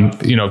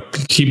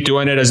 Keep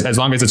doing it as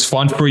long as it's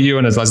fun for you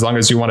and as long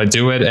as you want to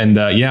do it. And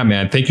yeah,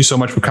 man, thank you so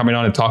much for coming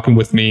on and talking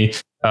with me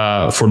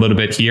for a little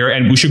bit here.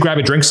 And we should grab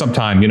a drink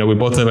sometime. We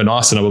both live in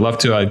Austin. I would love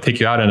to take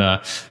you out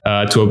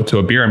and to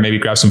a beer and maybe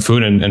grab some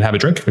food and have a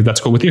drink if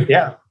that's cool with you.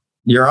 Yeah,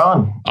 you're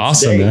on.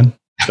 Awesome, man.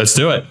 Let's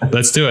do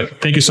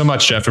it. Thank you so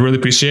much, Jeff. I really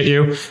appreciate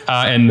you.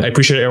 And I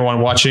appreciate everyone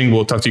watching.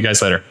 We'll talk to you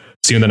guys later.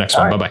 See you in the next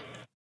one. Right. Bye-bye.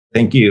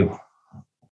 Thank you.